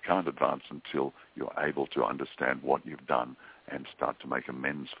 But you can't advance until you're able to understand what you've done and start to make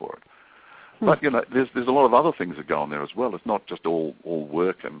amends for it. But, there's a lot of other things that go on there as well. It's not just all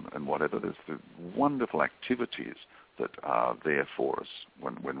work and whatever. There's the wonderful activities that are there for us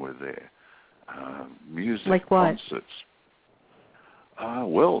when we're there. Music, like what? Concerts.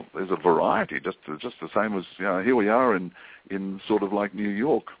 Well, there's a variety, just the same as, here we are in sort of like New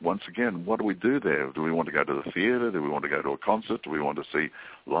York. Once again, what do we do there? Do we want to go to the theater? Do we want to go to a concert? Do we want to see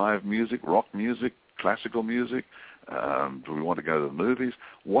live music, rock music, classical music? Do we want to go to the movies?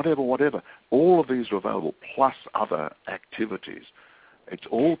 Whatever. All of these are available, plus other activities. It's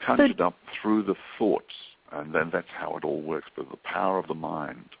all conjured up through the thoughts, and then that's how it all works, but the power of the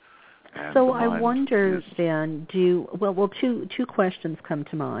mind. And so I wonder then, two questions come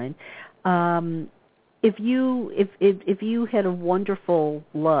to mind. If you had a wonderful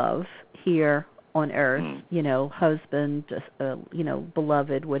love here on Earth, husband,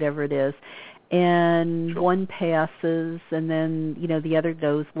 beloved, whatever it is, and one passes and then, the other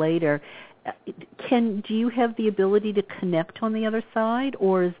goes later, do you have the ability to connect on the other side,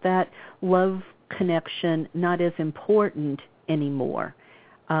 or is that love connection not as important anymore?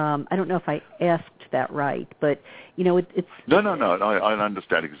 I don't know if I asked that right, but, it's... No, I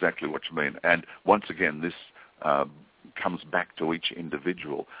understand exactly what you mean. And once again, this comes back to each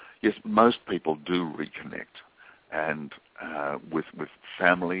individual. Yes, most people do reconnect and with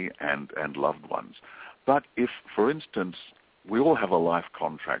family and loved ones. But if, for instance, we all have a life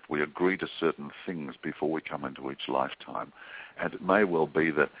contract, we agree to certain things before we come into each lifetime, and it may well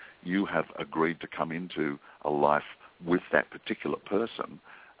be that you have agreed to come into a life with that particular person,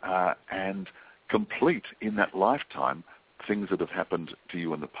 and complete in that lifetime things that have happened to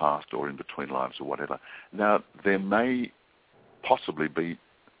you in the past or in between lives or whatever. Now, there may possibly be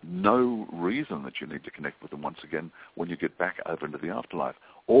no reason that you need to connect with them once again when you get back over into the afterlife.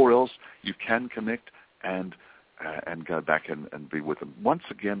 Or else you can connect and go back and be with them. Once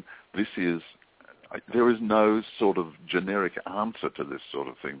again, this is there is no sort of generic answer to this sort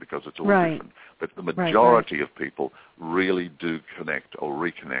of thing because it's all right. different. But the majority of people really do connect or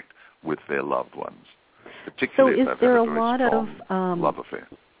reconnect with their loved ones, particularly if they've had a very strong love affair.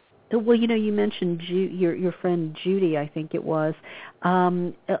 Well, you mentioned your friend Judy, I think it was.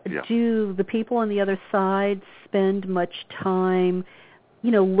 Do the people on the other side spend much time,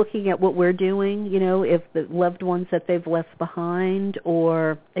 looking at what we're doing, if the loved ones that they've left behind,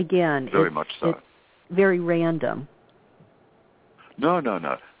 or, again, very much so. It's very random? No.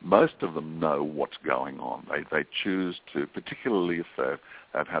 Most of them know what's going on. They choose to, particularly if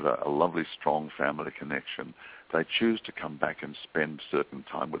they've had a lovely, strong family connection, they choose to come back and spend certain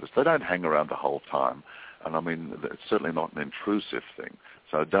time with us. They don't hang around the whole time. And, I mean, it's certainly not an intrusive thing.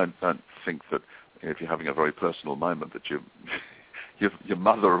 So don't think that if you're having a very personal moment that your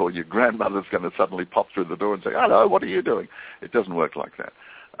mother or your grandmother's going to suddenly pop through the door and say, hello, what are you doing? It doesn't work like that.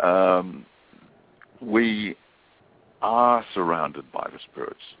 We are surrounded by the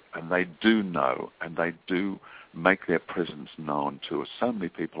spirits, and they do know, and they do make their presence known to us. So many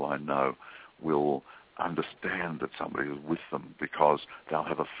people I know will understand that somebody is with them because they'll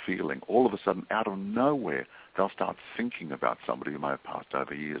have a feeling. All of a sudden, out of nowhere, they'll start thinking about somebody who may have passed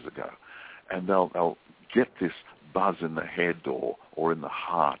over years ago, and they'll get this buzz in the head or in the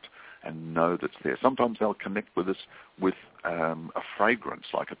heart and know that's there. Sometimes they'll connect with us with a fragrance,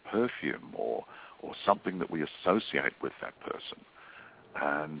 like a perfume or something that we associate with that person.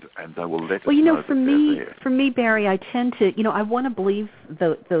 And they will let us know that they're there. For me, Barry, I tend to, I want to believe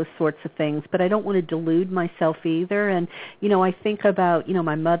those sorts of things, but I don't want to delude myself either. And, I think about,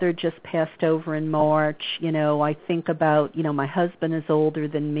 my mother just passed over in March. I think about, my husband is older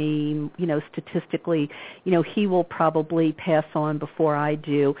than me. Statistically, he will probably pass on before I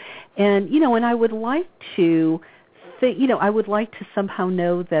do. And, and I would like to I would like to somehow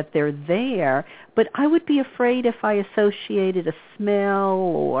know that they're there, but I would be afraid if I associated a smell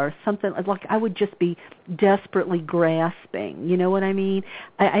or something, like I would just be desperately grasping. You know what I mean?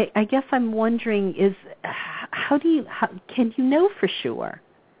 I guess I'm wondering can you know for sure?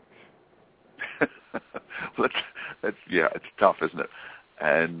 It's tough, isn't it?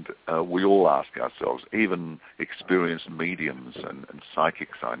 And we all ask ourselves, even experienced mediums and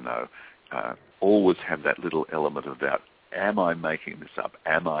psychics I know, always have that little element of doubt. Am I making this up?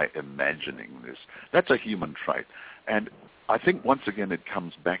 Am I imagining this? That's a human trait. And I think once again it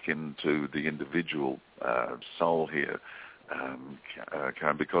comes back into the individual soul here,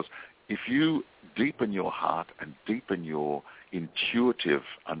 Karen, because if you deepen your heart and deepen your intuitive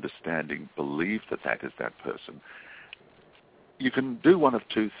understanding, believe that is that person, you can do one of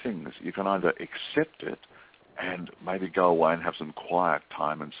two things. You can either accept it and maybe go away and have some quiet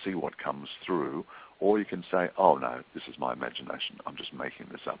time and see what comes through, or you can say, oh no, this is my imagination, I'm just making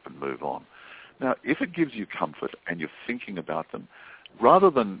this up, and move on. Now, if it gives you comfort and you're thinking about them,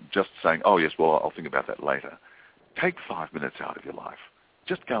 rather than just saying, oh yes, well, I'll think about that later, take 5 minutes out of your life.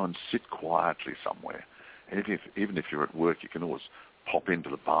 Just go and sit quietly somewhere. And even if you're at work, you can always pop into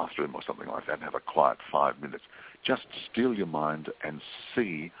the bathroom or something like that and have a quiet 5 minutes. Just still your mind and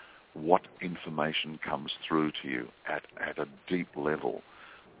see what information comes through to you at a deep level.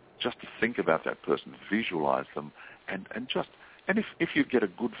 Just to think about that person, visualize them, and if you get a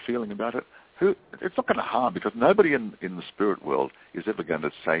good feeling about it, it's not going to harm, because nobody in the spirit world is ever going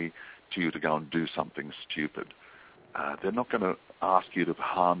to say to you to go and do something stupid. They're not going to ask you to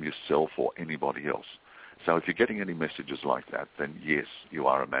harm yourself or anybody else. So if you're getting any messages like that, then yes, you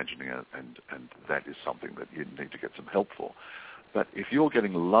are imagining it, and that is something that you need to get some help for. But if you're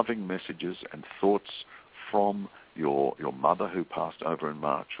getting loving messages and thoughts from your mother who passed over in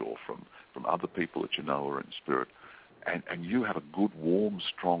March, or from other people that you know are in spirit, and you have a good, warm,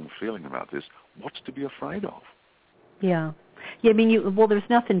 strong feeling about this, what's to be afraid of? Yeah. I mean, there's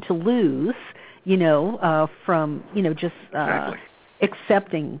nothing to lose, from, just exactly.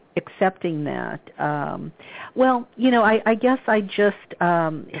 accepting that. I guess I just,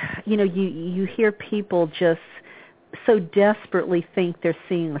 you hear people just so desperately think they're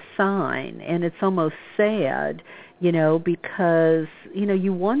seeing a sign, and it's almost sad, because,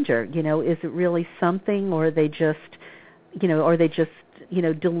 you wonder, is it really something, or are they just,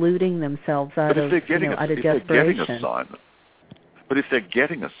 deluding themselves out of desperation? But if they're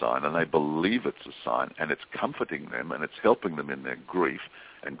getting a sign and they believe it's a sign and it's comforting them and it's helping them in their grief,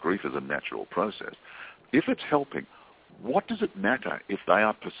 and grief is a natural process, if it's helping, what does it matter if they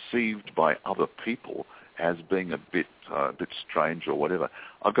are perceived by other people as being a bit strange or whatever?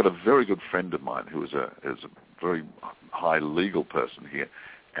 I've got a very good friend of mine who is a very high legal person here,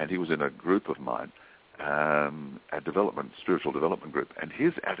 and he was in a group of mine, a spiritual development group, and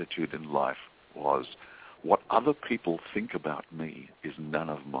his attitude in life was, what other people think about me is none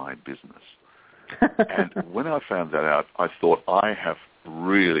of my business. And when I found that out, I thought, I have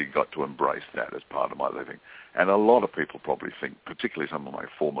really got to embrace that as part of my living. And a lot of people probably think, particularly some of my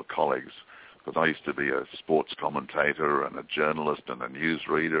former colleagues, because I used to be a sports commentator and a journalist and a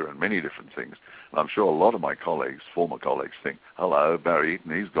newsreader and many different things. And I'm sure a lot of my colleagues, former colleagues, think, hello, Barry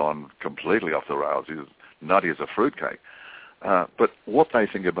Eaton, he's gone completely off the rails. He's nutty as a fruitcake. But what they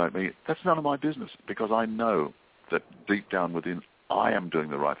think about me, that's none of my business, because I know that deep down within, I am doing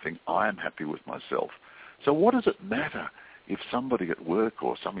the right thing. I am happy with myself. So what does it matter if somebody at work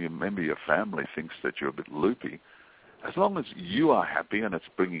or some member of your family thinks that you're a bit loopy? As long as you are happy and it's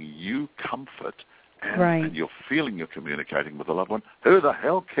bringing you comfort and you're feeling you're communicating with a loved one, who the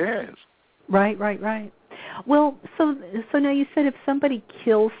hell cares? Right. Well, so now you said if somebody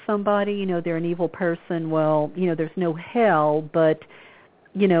kills somebody, they're an evil person, well, there's no hell, but,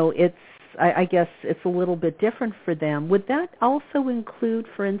 it's, I guess it's a little bit different for them. Would that also include,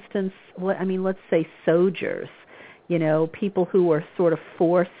 for instance, let's say soldiers, people who are sort of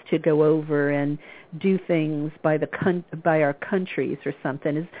forced to go over and do things by our countries or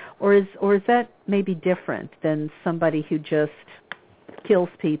something, or is that maybe different than somebody who just kills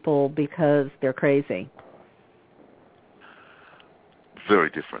people because they're crazy? Very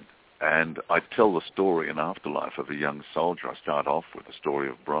different. And I tell the story in Afterlife of a young soldier. I start off with the story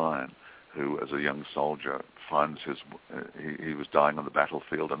of Brian, who as a young soldier finds he was dying on the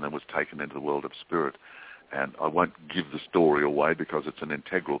battlefield and then was taken into the world of spirit. And I won't give the story away because it's an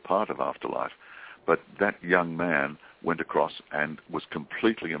integral part of Afterlife. But that young man went across and was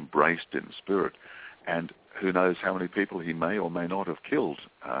completely embraced in spirit. And who knows how many people he may or may not have killed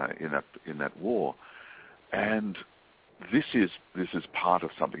in that war. And this is part of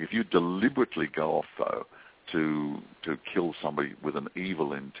something. If you deliberately go off, though, to kill somebody with an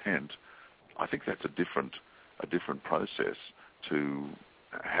evil intent, I think that's a different process to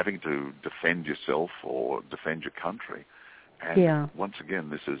having to defend yourself or defend your country. And once again,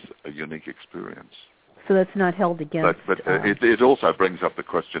 this is a unique experience. So that's not held against... But it also brings up the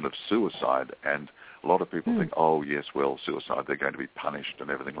question of suicide, and a lot of people think, oh, yes, well, suicide, they're going to be punished and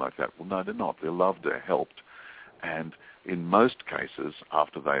everything like that. Well, no, they're not. They're loved, they're helped. And in most cases,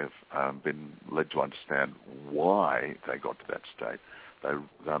 after they have been led to understand why they got to that state,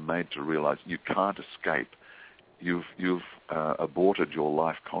 they're made to realize you can't escape. You've aborted your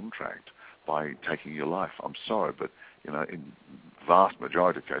life contract by taking your life. I'm sorry, but in vast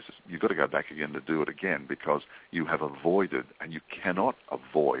majority of cases, you've got to go back again to do it again because you have avoided, and you cannot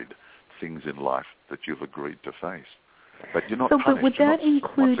avoid things in life that you've agreed to face. But you're not punished. But would that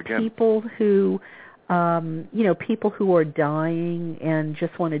include people who, people who are dying and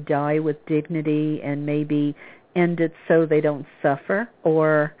just want to die with dignity and maybe end it so they don't suffer,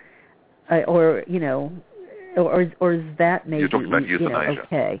 or is that maybe, you're talking about euthanasia?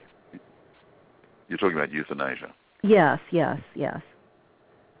 Okay. You're talking about euthanasia? Yes.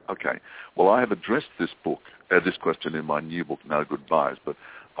 Okay. Well, I have addressed this question in my new book, No Goodbyes, but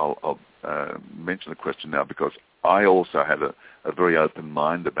I'll mention the question now because I also had a very open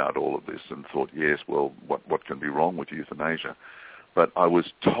mind about all of this and thought, yes, well, what can be wrong with euthanasia? But I was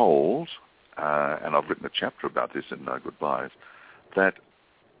told, and I've written a chapter about this in No Goodbyes, that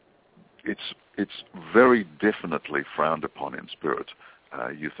it's very definitely frowned upon in spirit,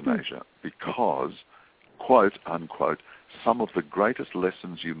 euthanasia, because, quote, unquote, some of the greatest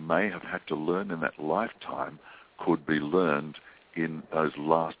lessons you may have had to learn in that lifetime could be learned in those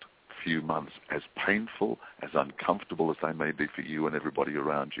last few months, as painful, as uncomfortable as they may be for you and everybody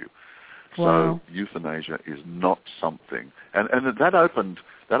around you. Wow. So euthanasia is not something, and that opened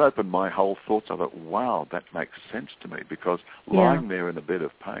my whole thoughts. I thought, wow, that makes sense to me, because lying there in a bed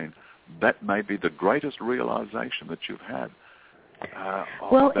of pain, that may be the greatest realization that you've had.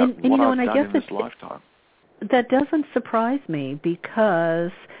 Well, and I guess in this lifetime. That doesn't surprise me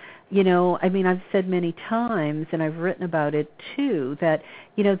because, I've said many times, and I've written about it too, that,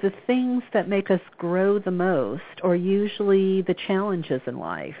 the things that make us grow the most are usually the challenges in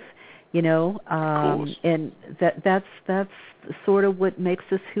life, and that's sort of what makes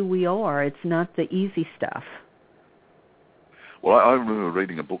us who we are. It's not the easy stuff. Well, I remember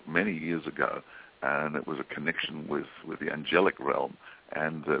reading a book many years ago, and it was a connection with the angelic realm,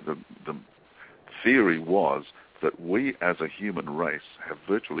 and the theory was that we as a human race have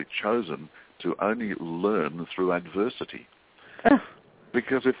virtually chosen to only learn through adversity.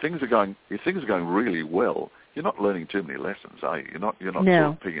 Because if things are going really well, you're not learning too many lessons, are you? You're not sort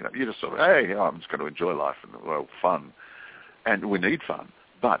of picking up. You're just sort of, hey, I'm just going to enjoy life and fun, and we need fun.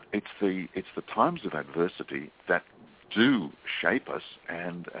 But it's the times of adversity that do shape us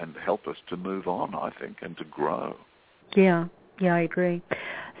and help us to move on, I think, and to grow. Yeah, I agree.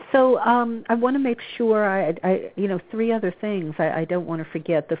 So I want to make sure I three other things I don't want to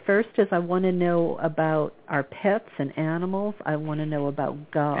forget. The first is I want to know about our pets and animals. I want to know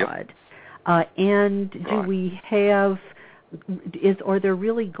about God. Yep. And do we have, are there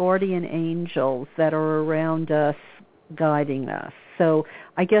really guardian angels that are around us guiding us? So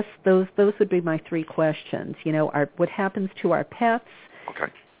I guess those would be my three questions. What happens to our pets?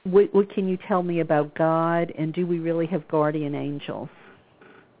 Okay. What can you tell me about God, and do we really have guardian angels?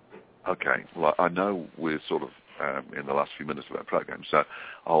 Okay. Well, I know we're sort of in the last few minutes of our program, so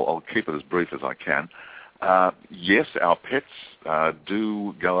I'll keep it as brief as I can. Yes, our pets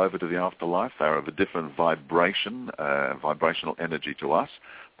do go over to the afterlife. They're of a different vibrational energy to us,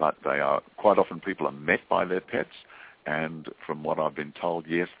 but they are quite often people are met by their pets. And from what I've been told,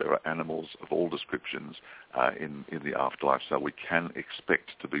 yes, there are animals of all descriptions in the afterlife, so we can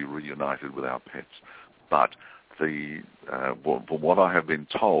expect to be reunited with our pets. But from what I have been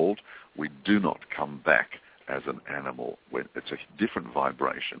told, we do not come back as an animal. It's a different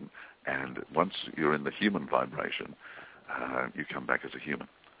vibration, and once you're in the human vibration, you come back as a human.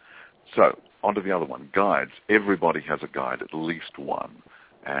 So, on to the other one, guides. Everybody has a guide, at least one,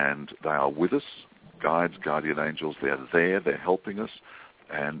 and they are with us. Guides, guardian angels, they're there, they're helping us,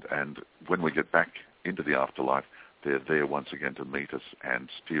 and when we get back into the afterlife, they're there once again to meet us and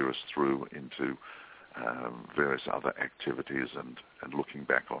steer us through into various other activities and looking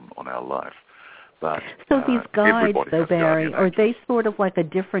back on our life. But so these guides, though, Barry, are they sort of like a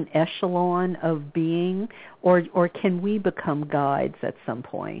different echelon of being, or can we become guides at some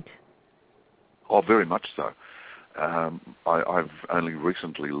point? Oh, very much so. I've only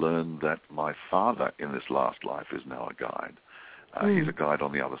recently learned that my father in this last life is now a guide. He's a guide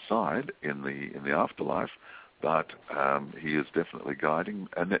on the other side in the afterlife, but he is definitely guiding,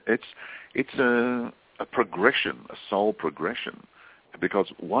 and it's a progression, a soul progression, because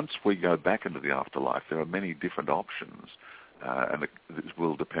once we go back into the afterlife, there are many different options, and it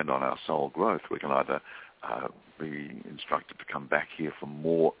will depend on our soul growth. We can either be instructed to come back here for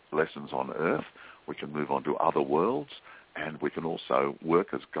more lessons on Earth. We can move on to other worlds, and we can also work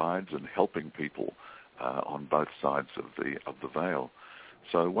as guides and helping people on both sides of the veil.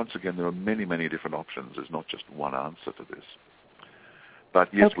 So once again, there are many, many different options. There's not just one answer to this.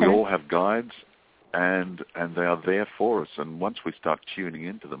 But yes, we all have guides, and they are there for us. And once we start tuning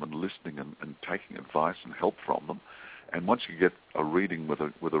into them and listening and taking advice and help from them, and once you get a reading with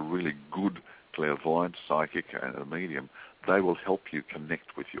a really good clairvoyant, psychic, and a medium, they will help you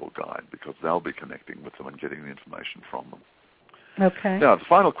connect with your guide because they'll be connecting with them and getting the information from them. Okay. Now, the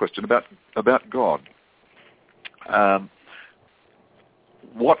final question about God.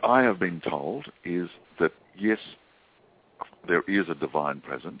 What I have been told is that, yes, there is a divine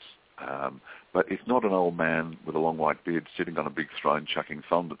presence, but it's not an old man with a long white beard sitting on a big throne chucking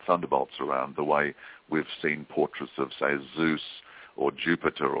thunderbolts around the way we've seen portraits of, say, Zeus or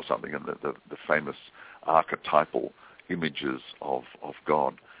Jupiter or something, and the famous archetypal images of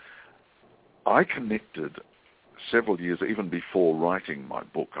God. I connected several years, even before writing my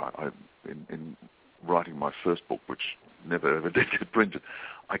book, in writing my first book, which never ever did get printed,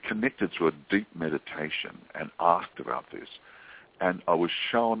 I connected through a deep meditation and asked about this. And I was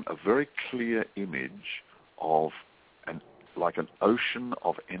shown a very clear image of like an ocean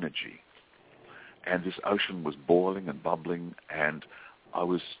of energy. And this ocean was boiling and bubbling, and I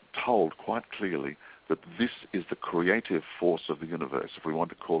was told quite clearly that this is the creative force of the universe. If we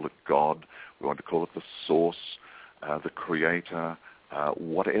want to call it God, we want to call it the source, the creator,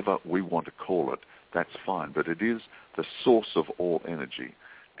 whatever we want to call it, that's fine. But it is the source of all energy,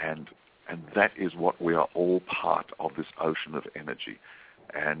 and that is what we are all part of, this ocean of energy.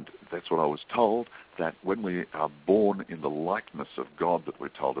 And that's what I was told, that when we are born in the likeness of God that we're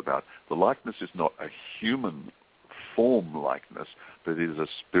told about, the likeness is not a human form likeness, but it is a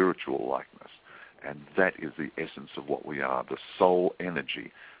spiritual likeness. And that is the essence of what we are, the soul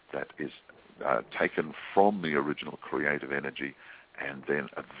energy that is taken from the original creative energy, and then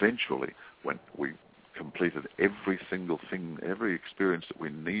eventually, when we completed every single thing, every experience that we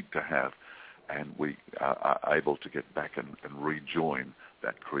need to have, and we are able to get back and rejoin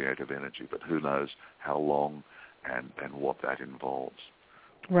that creative energy. But who knows how long and what that involves.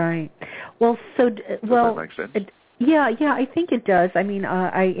 Right. Well, Does that make sense? Yeah, I think it does. I mean,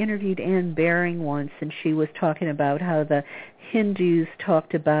 I interviewed Anne Baring once, and she was talking about how the Hindus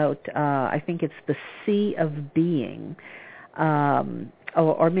talked about, I think it's the Sea of Being,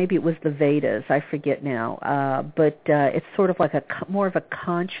 or maybe it was the Vedas, I forget now, but it's sort of like more of a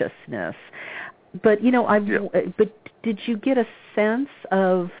consciousness. But but did you get a sense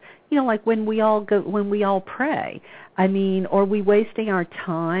of, like when we all pray? I mean, are we wasting our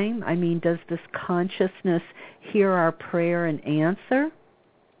time? I mean, does this consciousness hear our prayer and answer?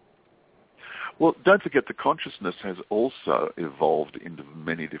 Well, don't forget the consciousness has also evolved into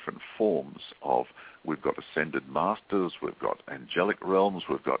many different forms of, we've got ascended masters, we've got angelic realms,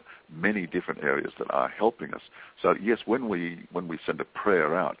 we've got many different areas that are helping us. So yes, when we send a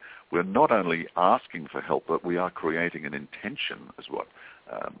prayer out, we're not only asking for help, but we are creating an intention, is what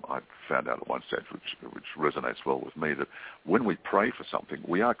I found out at one stage, which resonates well with me, that when we pray for something,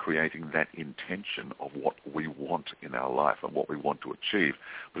 we are creating that intention of what we want in our life and what we want to achieve.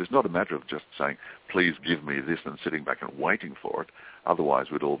 But it's not a matter of just saying, please give me this, and sitting back and waiting for it. Otherwise,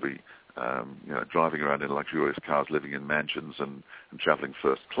 we'd all be driving around in luxurious cars, living in mansions and traveling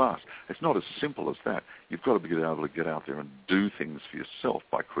first class. It's not as simple as that. You've got to be able to get out there and do things for yourself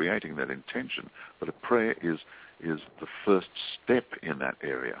by creating that intention. But a prayer is the first step in that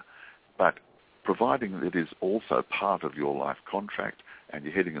area. But providing it is also part of your life contract and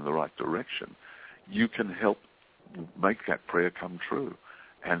you're heading in the right direction, you can help make that prayer come true.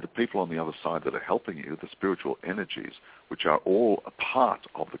 And the people on the other side that are helping you, the spiritual energies, which are all a part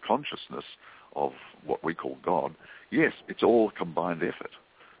of the consciousness of what we call God, yes, it's all a combined effort.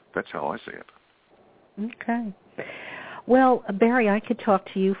 That's how I see it. Okay. Well, Barry, I could talk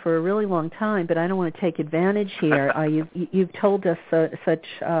to you for a really long time, but I don't want to take advantage here. You've told us such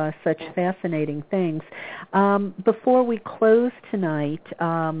fascinating things. Before we close tonight,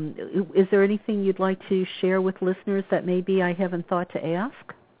 is there anything you'd like to share with listeners that maybe I haven't thought to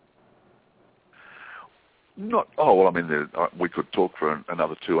ask? We could talk for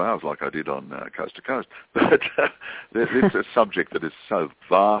another 2 hours like I did on Coast to Coast, but it's a subject that is so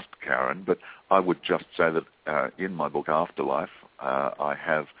vast, Karen, but I would just say that in my book Afterlife, I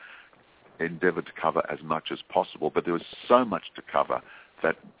have endeavoured to cover as much as possible, but there was so much to cover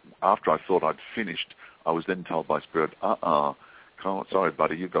that after I thought I'd finished, I was then told by Spirit, sorry,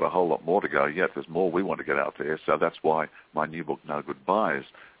 buddy, you've got a whole lot more to go yet. There's more we want to get out there. So that's why my new book, No Goodbyes,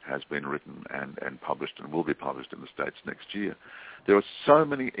 has been written and published and will be published in the States next year. There are so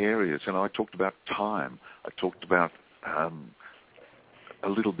many areas, and I talked about time. I talked about a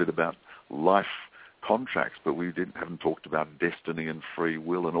little bit about life contracts, but we haven't talked about destiny and free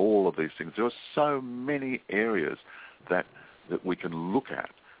will and all of these things. There are so many areas that we can look at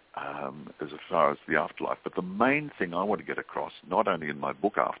as far as the afterlife. But the main thing I want to get across, not only in my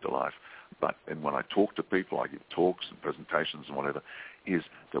book Afterlife, but when I talk to people, I give talks and presentations and whatever, is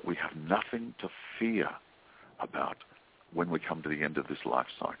that we have nothing to fear about when we come to the end of this life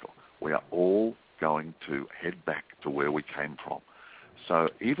cycle. We are all going to head back to where we came from. So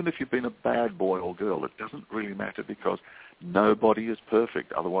even if you've been a bad boy or girl, it doesn't really matter, because nobody is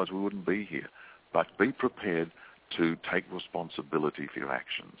perfect. Otherwise we wouldn't be here. But be prepared to take responsibility for your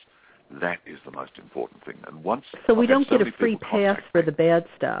actions. That is the most important thing. And so we don't get a free pass for the bad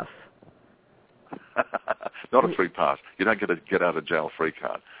stuff. Not a free pass. You don't get a get-out-of-jail-free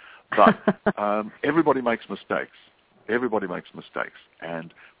card. But everybody makes mistakes. Everybody makes mistakes.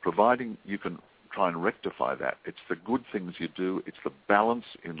 And providing you can try and rectify that, it's the good things you do, it's the balance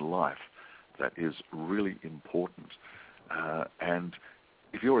in life that is really important. And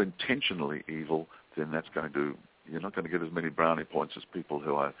if you're intentionally evil, then you're not going to get as many brownie points as people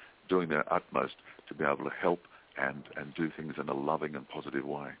who are doing their utmost to be able to help and do things in a loving and positive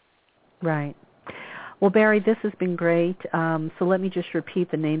way. Right. Well, Barry, this has been great. So let me just repeat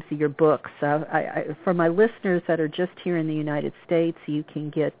the names of your books. For my listeners that are just here in the United States, you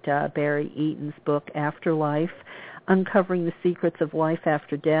can get Barry Eaton's book, Afterlife, Uncovering the Secrets of Life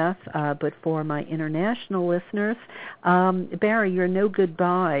After Death. But for my international listeners, Barry, your No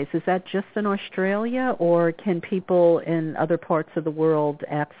Goodbyes, is that just in Australia, or can people in other parts of the world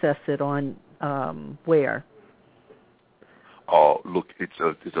access it on where? Oh, look, it's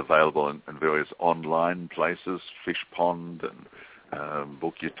available in various online places, Fish Pond and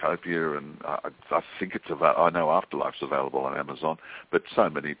Book Utopia, and I think it's available. I know Afterlife's available on Amazon, but so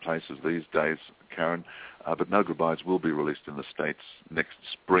many places these days, Karen. But No Goodbyes will be released in the States next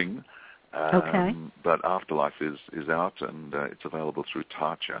spring. Okay. But Afterlife is out, and it's available through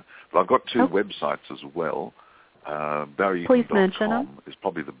Tarcher. But I've got two websites as well. BarryEaton.com is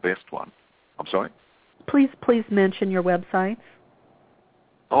probably the best one. I'm sorry? Please mention your websites.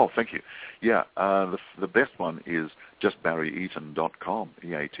 Oh, thank you. Yeah, the best one is just BarryEaton.com,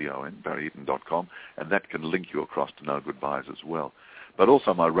 E-A-T-O-N, BarryEaton.com, and that can link you across to No Goodbyes as well. But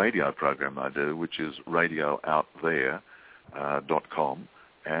also my radio program I do, which is RadioOutThere.com,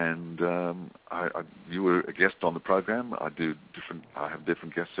 And you were a guest on the program. I have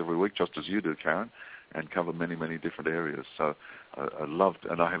different guests every week, just as you do, Karen, and cover many, many different areas. So I loved,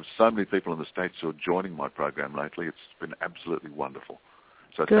 and I have so many people in the States who are joining my program lately. It's been absolutely wonderful.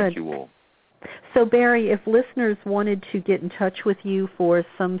 So Good. Thank you all. So Barry, if listeners wanted to get in touch with you for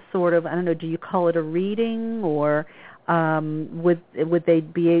some sort of, I don't know, do you call it a reading, or would they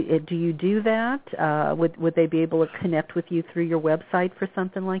be? Do you do that? Would they be able to connect with you through your website for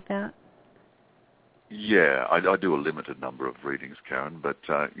something like that? Yeah, I do a limited number of readings, Karen, but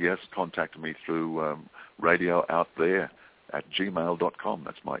yes, contact me through radiooutthere@gmail.com.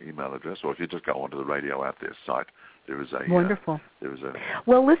 That's my email address. Or if you just go onto the Radio Out There site, there is a wonderful. There is a.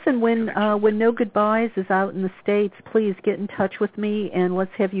 Well, listen, when No Goodbyes is out in the States, please get in touch with me, and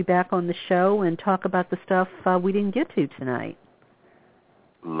let's have you back on the show and talk about the stuff we didn't get to tonight.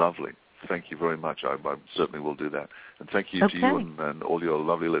 Lovely. Thank you very much. I certainly will do that. And thank you to you and all your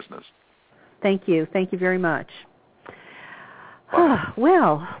lovely listeners. Thank you. Thank you very much.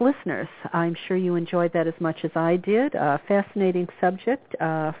 Well, listeners, I'm sure you enjoyed that as much as I did. Fascinating subject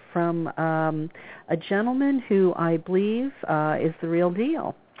from a gentleman who I believe is the real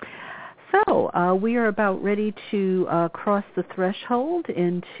deal. So we are about ready to cross the threshold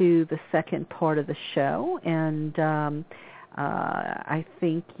into the second part of the show, and I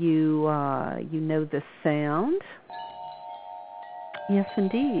think you know this sound. Yes,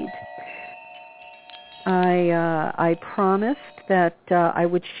 indeed. I promised that I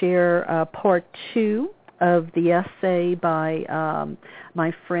would share part 2 of the essay by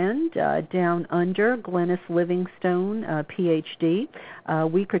my friend down under, Glennis Livingstone, Ph.D. A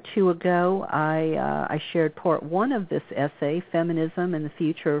week or two ago, I shared part 1 of this essay, Feminism and the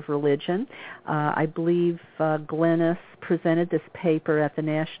Future of Religion. I believe Glennis presented this paper at the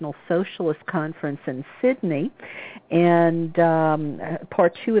National Socialist Conference in Sydney, and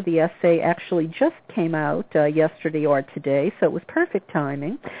part 2 of the essay actually just came out yesterday or today, so it was perfect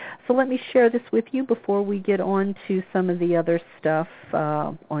timing. So let me share this with you before we get on to some of the other stuff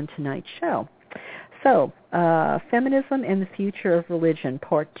on tonight's show. So, Feminism and the Future of Religion,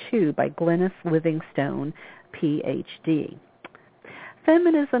 Part 2 by Glennis Livingstone, Ph.D.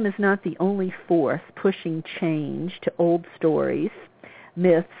 Feminism is not the only force pushing change to old stories,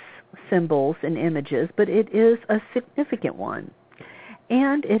 myths, symbols, and images, but it is a significant one.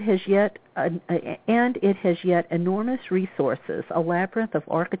 And it has yet enormous resources, a labyrinth of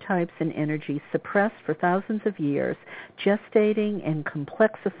archetypes and energies suppressed for thousands of years, gestating and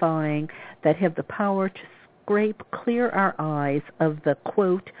complexifying, that have the power to scrape clear our eyes of the,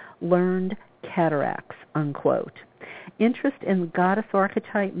 quote, learned cataracts, unquote. Interest in the goddess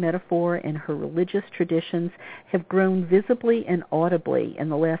archetype metaphor and her religious traditions have grown visibly and audibly in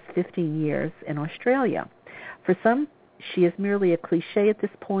the last 15 years in Australia. For some, she is merely a cliche at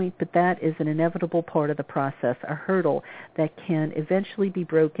this point, but that is an inevitable part of the process, a hurdle that can eventually be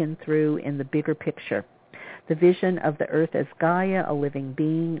broken through in the bigger picture. The vision of the earth as Gaia, a living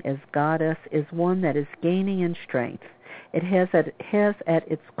being, as goddess, is one that is gaining in strength. It has at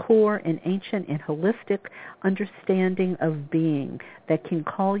its core an ancient and holistic understanding of being that can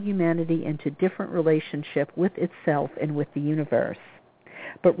call humanity into different relationship with itself and with the universe.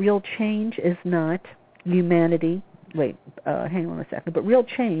 But real change is not humanity. But real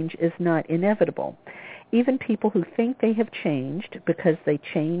change is not inevitable. Even people who think they have changed because they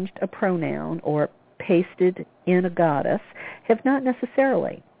changed a pronoun or pasted in a goddess have not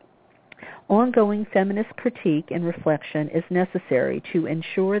necessarily. Ongoing feminist critique and reflection is necessary to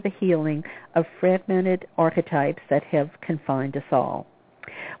ensure the healing of fragmented archetypes that have confined us all.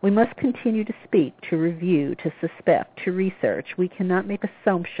 We must continue to speak, to review, to suspect, to research. We cannot make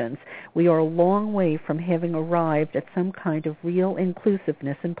assumptions. We are a long way from having arrived at some kind of real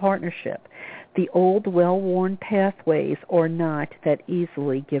inclusiveness and partnership. The old, well-worn pathways are not that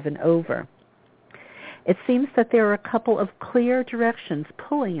easily given over. It seems that there are a couple of clear directions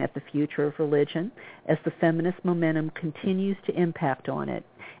pulling at the future of religion as the feminist momentum continues to impact on it,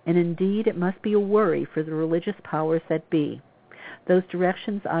 and indeed it must be a worry for the religious powers that be. Those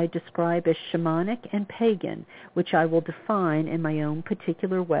directions I describe as shamanic and pagan, which I will define in my own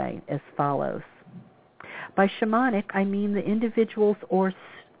particular way as follows. By shamanic, I mean the individuals or,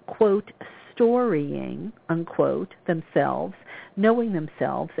 quote, storying, unquote, themselves, knowing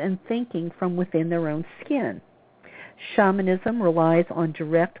themselves, and thinking from within their own skin. Shamanism relies on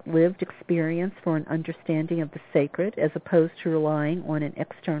direct lived experience for an understanding of the sacred as opposed to relying on an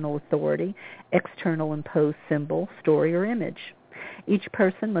external authority, external imposed symbol, story, or image. Each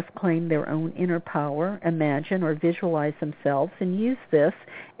person must claim their own inner power, imagine or visualize themselves, and use this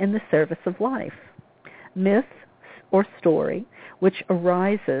in the service of life. Myths, or story, which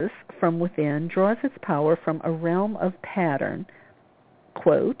arises from within, draws its power from a realm of pattern,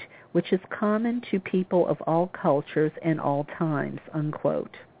 quote, which is common to people of all cultures and all times,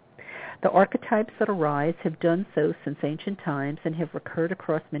 unquote. The archetypes that arise have done so since ancient times and have recurred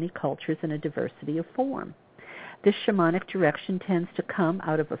across many cultures in a diversity of form. This shamanic direction tends to come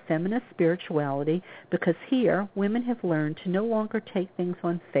out of a feminist spirituality because here women have learned to no longer take things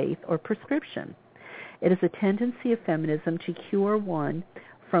on faith or prescription. It is a tendency of feminism to cure one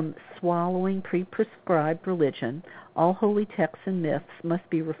from swallowing pre-prescribed religion. All holy texts and myths must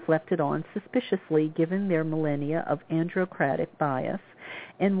be reflected on suspiciously given their millennia of androcratic bias,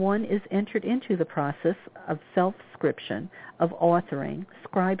 and one is entered into the process of self-scription, of authoring,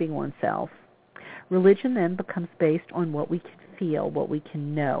 scribing oneself. Religion then becomes based on what we can feel, what we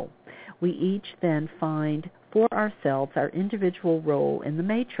can know. We each then find for ourselves our individual role in the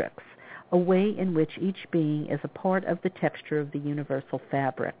matrix, a way in which each being is a part of the texture of the universal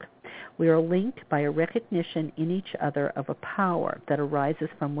fabric. We are linked by a recognition in each other of a power that arises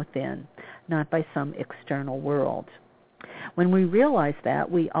from within, not by some external world. When we realize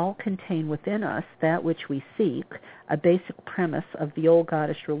that we all contain within us that which we seek, a basic premise of the old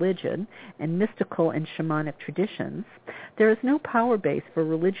goddess religion and mystical and shamanic traditions, there is no power base for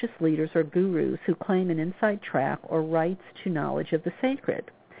religious leaders or gurus who claim an inside track or rights to knowledge of the sacred.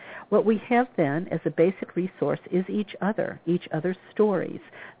 What we have then as a basic resource is each other's stories,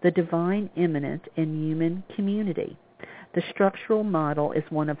 the divine immanent in human community. The structural model is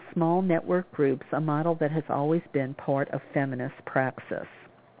one of small network groups, a model that has always been part of feminist praxis.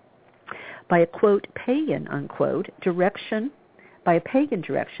 By a, quote, pagan, unquote, direction, by a pagan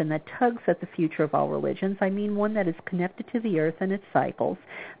direction that tugs at the future of all religions, I mean one that is connected to the earth and its cycles,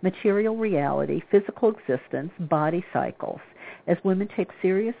 material reality, physical existence, body cycles. As women take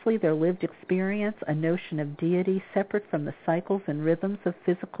seriously their lived experience, a notion of deity separate from the cycles and rhythms of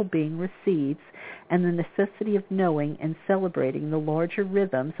physical being recedes, and the necessity of knowing and celebrating the larger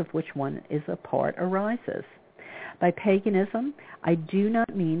rhythms of which one is a part arises. By paganism, I do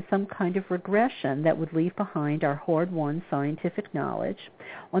not mean some kind of regression that would leave behind our hard-won scientific knowledge.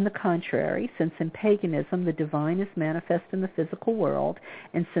 On the contrary, since in paganism the divine is manifest in the physical world,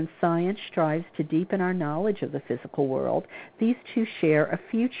 and since science strives to deepen our knowledge of the physical world, these two share a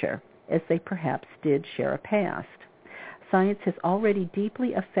future, as they perhaps did share a past. Science has already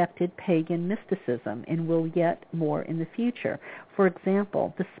deeply affected pagan mysticism and will yet more in the future. For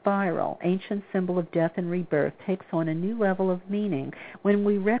example, the spiral, ancient symbol of death and rebirth, takes on a new level of meaning when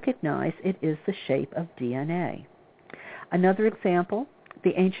we recognize it is the shape of DNA. Another example,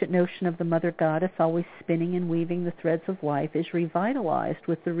 the ancient notion of the mother goddess always spinning and weaving the threads of life is revitalized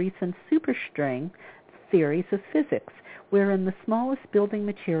with the recent superstring theories of physics, wherein the smallest building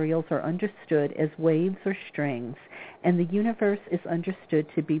materials are understood as waves or strings, and the universe is understood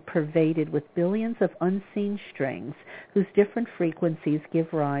to be pervaded with billions of unseen strings whose different frequencies give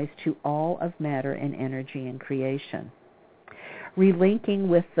rise to all of matter and energy in creation. Relinking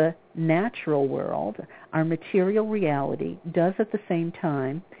with the natural world, our material reality does at the same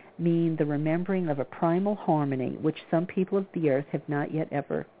time mean the remembering of a primal harmony which some people of the earth have not yet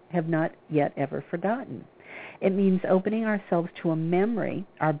ever forgotten. It means opening ourselves to a memory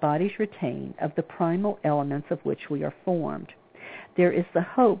our bodies retain of the primal elements of which we are formed. There is the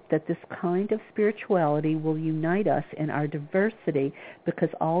hope that this kind of spirituality will unite us in our diversity because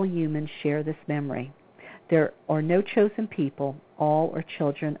all humans share this memory. There are no chosen people, all are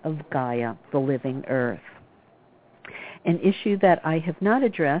children of Gaia, the living earth. An issue that I have not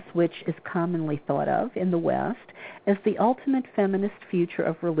addressed, which is commonly thought of in the West as the ultimate feminist future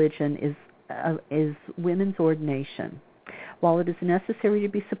of religion, is women's ordination. While it is necessary to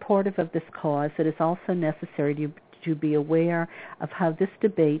be supportive of this cause, it is also necessary to be aware of how this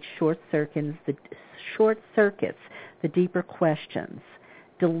debate short-circuits the deeper questions,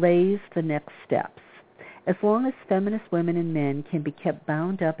 delays the next steps. As long as feminist women and men can be kept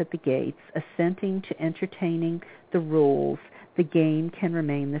bound up at the gates, assenting to entertaining the rules, the game can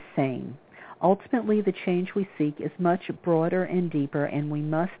remain the same. Ultimately, the change we seek is much broader and deeper, and we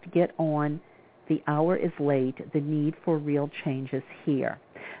must get on. The hour is late. The need for real change is here.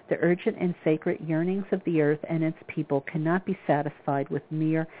 The urgent and sacred yearnings of the earth and its people cannot be satisfied with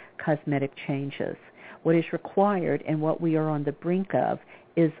mere cosmetic changes. What is required and what we are on the brink of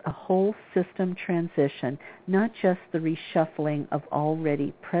is a whole system transition, not just the reshuffling of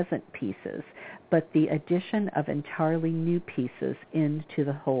already present pieces, but the addition of entirely new pieces into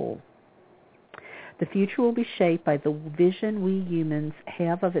the whole. The future will be shaped by the vision we humans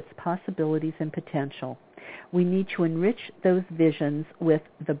have of its possibilities and potential. We need to enrich those visions with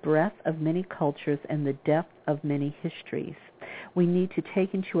the breadth of many cultures and the depth of many histories. We need to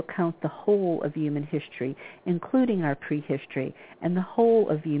take into account the whole of human history, including our prehistory, and the whole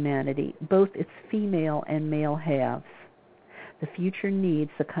of humanity, both its female and male halves. The future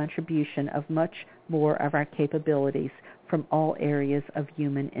needs the contribution of much more of our capabilities from all areas of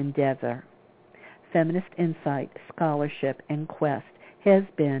human endeavor. Feminist insight, scholarship, and quest has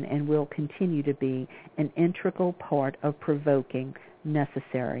been and will continue to be an integral part of provoking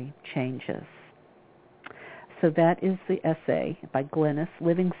necessary changes. So that is the essay by Glenys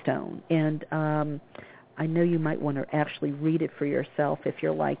Livingstone. And I know you might want to actually read it for yourself. If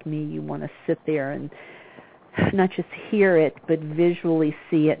you're like me, you want to sit there and not just hear it, but visually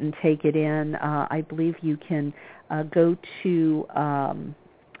see it and take it in. I believe you can go to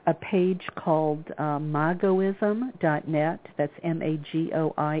a page called magoism.net. That's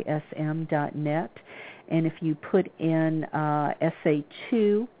magoism.net. And if you put in essay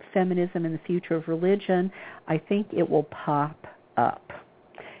 2, Feminism and the Future of Religion, I think it will pop up.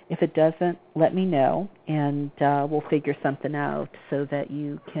 If it doesn't, let me know, and we'll figure something out so that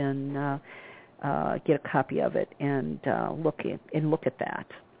you can get a copy of it and look at that.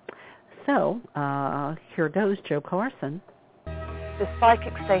 So here goes Jo Carson. The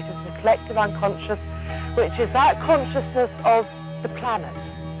psychic state is the collective unconscious, which is that consciousness of the planet.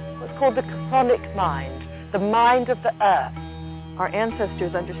 It's called the chthonic mind, the mind of the earth. Our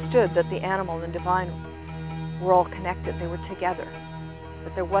ancestors understood that the animal and divine were all connected. They were together,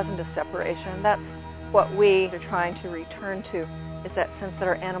 that there wasn't a separation. That's what we are trying to return to, is that sense that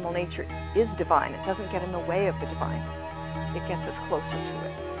our animal nature is divine. It doesn't get in the way of the divine. It gets us closer to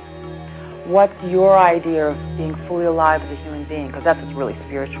it. What's your idea of being fully alive as a human being? Because that's what's really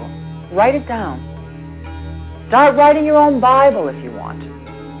spiritual. Write it down. Start writing your own Bible if you want.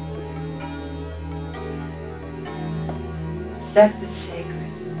 Sex is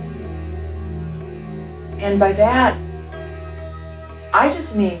sacred. And by that, I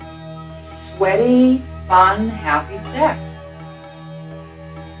just mean sweaty, fun, happy sex.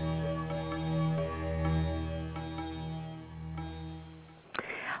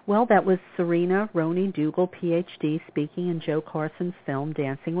 Well, that was Serena Roney Dougal, Ph.D., speaking in Jo Carson's film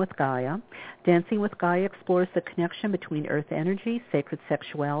Dancing with Gaia. Dancing with Gaia explores the connection between earth energy, sacred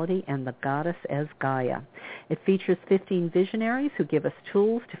sexuality, and the goddess as Gaia. It features 15 visionaries who give us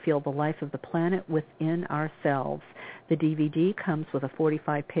tools to feel the life of the planet within ourselves. The DVD comes with a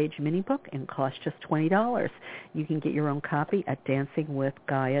 45-page mini-book and costs just $20. You can get your own copy at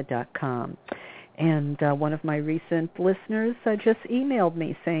dancingwithgaia.com. And one of my recent listeners just emailed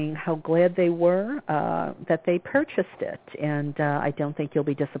me saying how glad they were that they purchased it, and I don't think you'll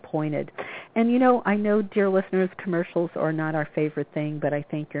be disappointed. And, you know, I know, dear listeners, commercials are not our favorite thing, but I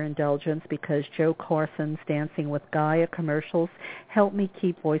thank your indulgence because Jo Carson's Dancing with Gaia commercials help me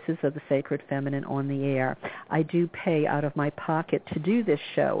keep Voices of the Sacred Feminine on the air. I do pay out of my pocket to do this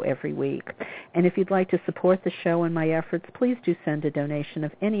show every week. And if you'd like to support the show and my efforts, please do send a donation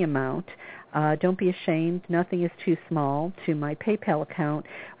of any amount. Don't be ashamed. Nothing is too small, to my PayPal account,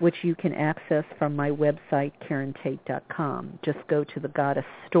 which you can access from my website, KarenTate.com. Just go to the Goddess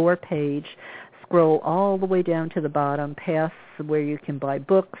Store page, scroll all the way down to the bottom, past where you can buy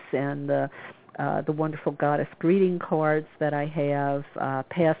books and the wonderful Goddess greeting cards that I have,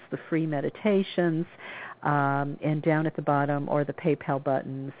 past the free meditations, and down at the bottom are the PayPal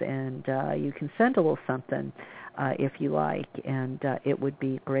buttons, and you can send a little something if you like, and it would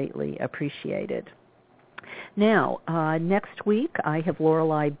be greatly appreciated. Now, next week I have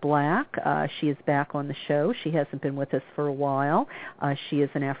Lorelei Black. She is back on the show. She hasn't been with us for a while. She is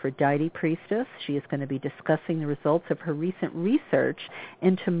an Aphrodite priestess. She is going to be discussing the results of her recent research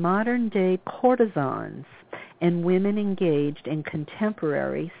into modern-day courtesans and women engaged in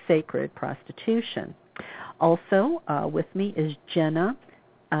contemporary sacred prostitution. Also with me is Jenna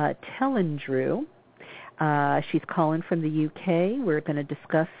Tellendrew. She's calling from the UK. We're going to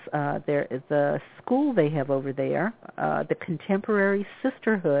discuss the school they have over there, the Contemporary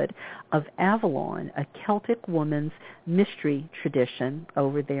Sisterhood of Avalon, a Celtic woman's mystery tradition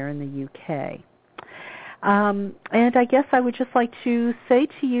over there in the UK. And I guess I would just like to say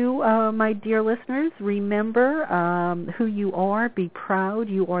to you, my dear listeners, remember who you are. Be proud.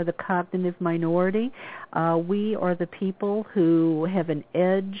 You are the cognitive minority. We are the people who have an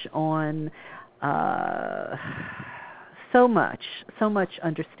edge on so much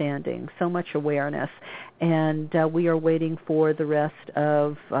understanding, so much awareness, and we are waiting for the rest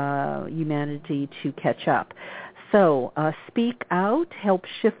of humanity to catch up. So speak out, help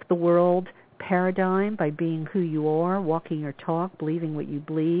shift the world, paradigm by being who you are, walking your talk, believing what you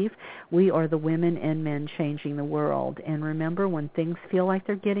believe. We are the women and men changing the world. And remember, when things feel like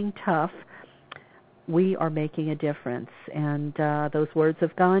they're getting tough, we are making a difference. And those words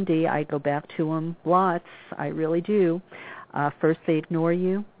of Gandhi, I go back to them lots. I really do. First they ignore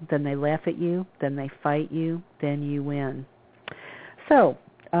you, then they laugh at you, then they fight you, then you win. So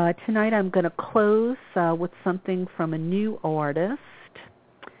tonight I'm going to close with something from a new artist,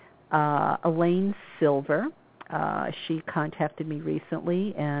 Elaine Silver. She contacted me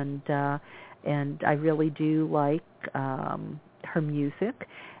recently, and I really do like her music.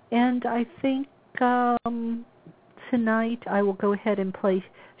 And I think tonight I will go ahead and play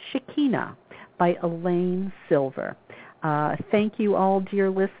Shekinah by Elaine Silver. Thank you all, dear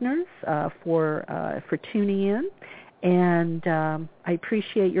listeners, for tuning in, and I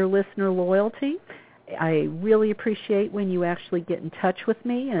appreciate your listener loyalty. I really appreciate when you actually get in touch with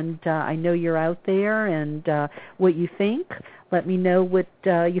me, and I know you're out there and what you think. Let me know what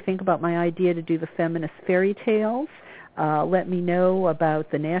you think about my idea to do the feminist fairy tales. Let me know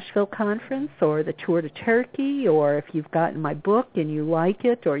about the Nashville conference or the tour to Turkey, or if you've gotten my book and you like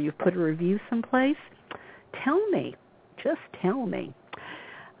it or you've put a review someplace. Tell me. Just tell me.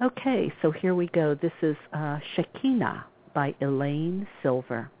 Okay, so here we go. This is Shekinah by Elaine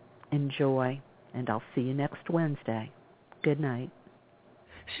Silver. Enjoy, and I'll see you next Wednesday. Good night.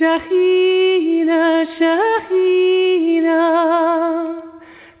 Shekinah, Shekinah,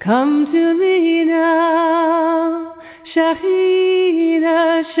 come to me now.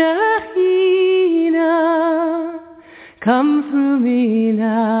 Shekinah, Shekinah, come through me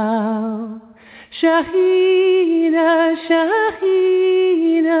now. Shekinah, Shekinah,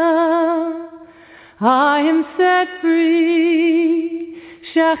 I am set free.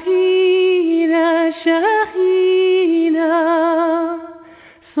 Shekinah, Shekinah,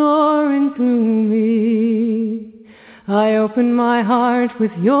 soaring through me. I open my heart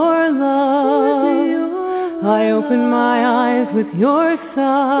with your love. I open my eyes with your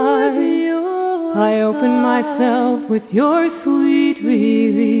sight. I open myself with your sweet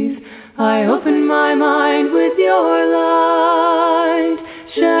release. I open my mind with your light.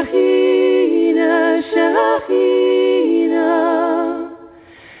 Shekinah, Shekinah,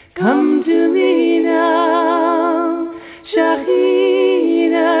 come to me now.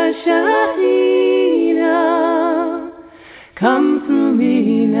 Shekinah, Shekinah, come through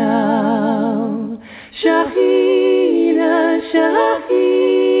me now. Shekinah, Shekinah,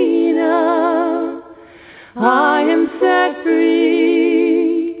 I am set free.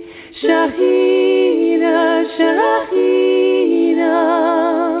 Shekinah, Shekinah,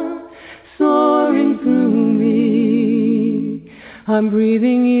 soaring through me. I'm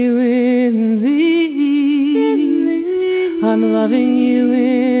breathing you in the east. I'm loving you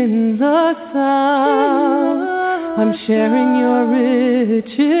in the south. I'm sharing your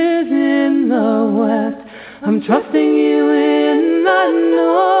riches in the west. I'm trusting you in the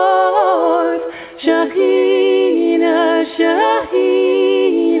north. Shekinah, Shekinah,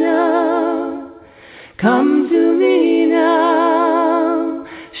 come to me now.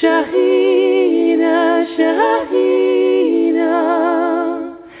 Shekinah, Shekinah,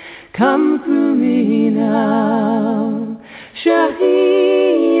 come through me now.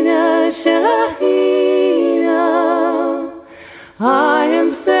 Shekinah, Shekinah.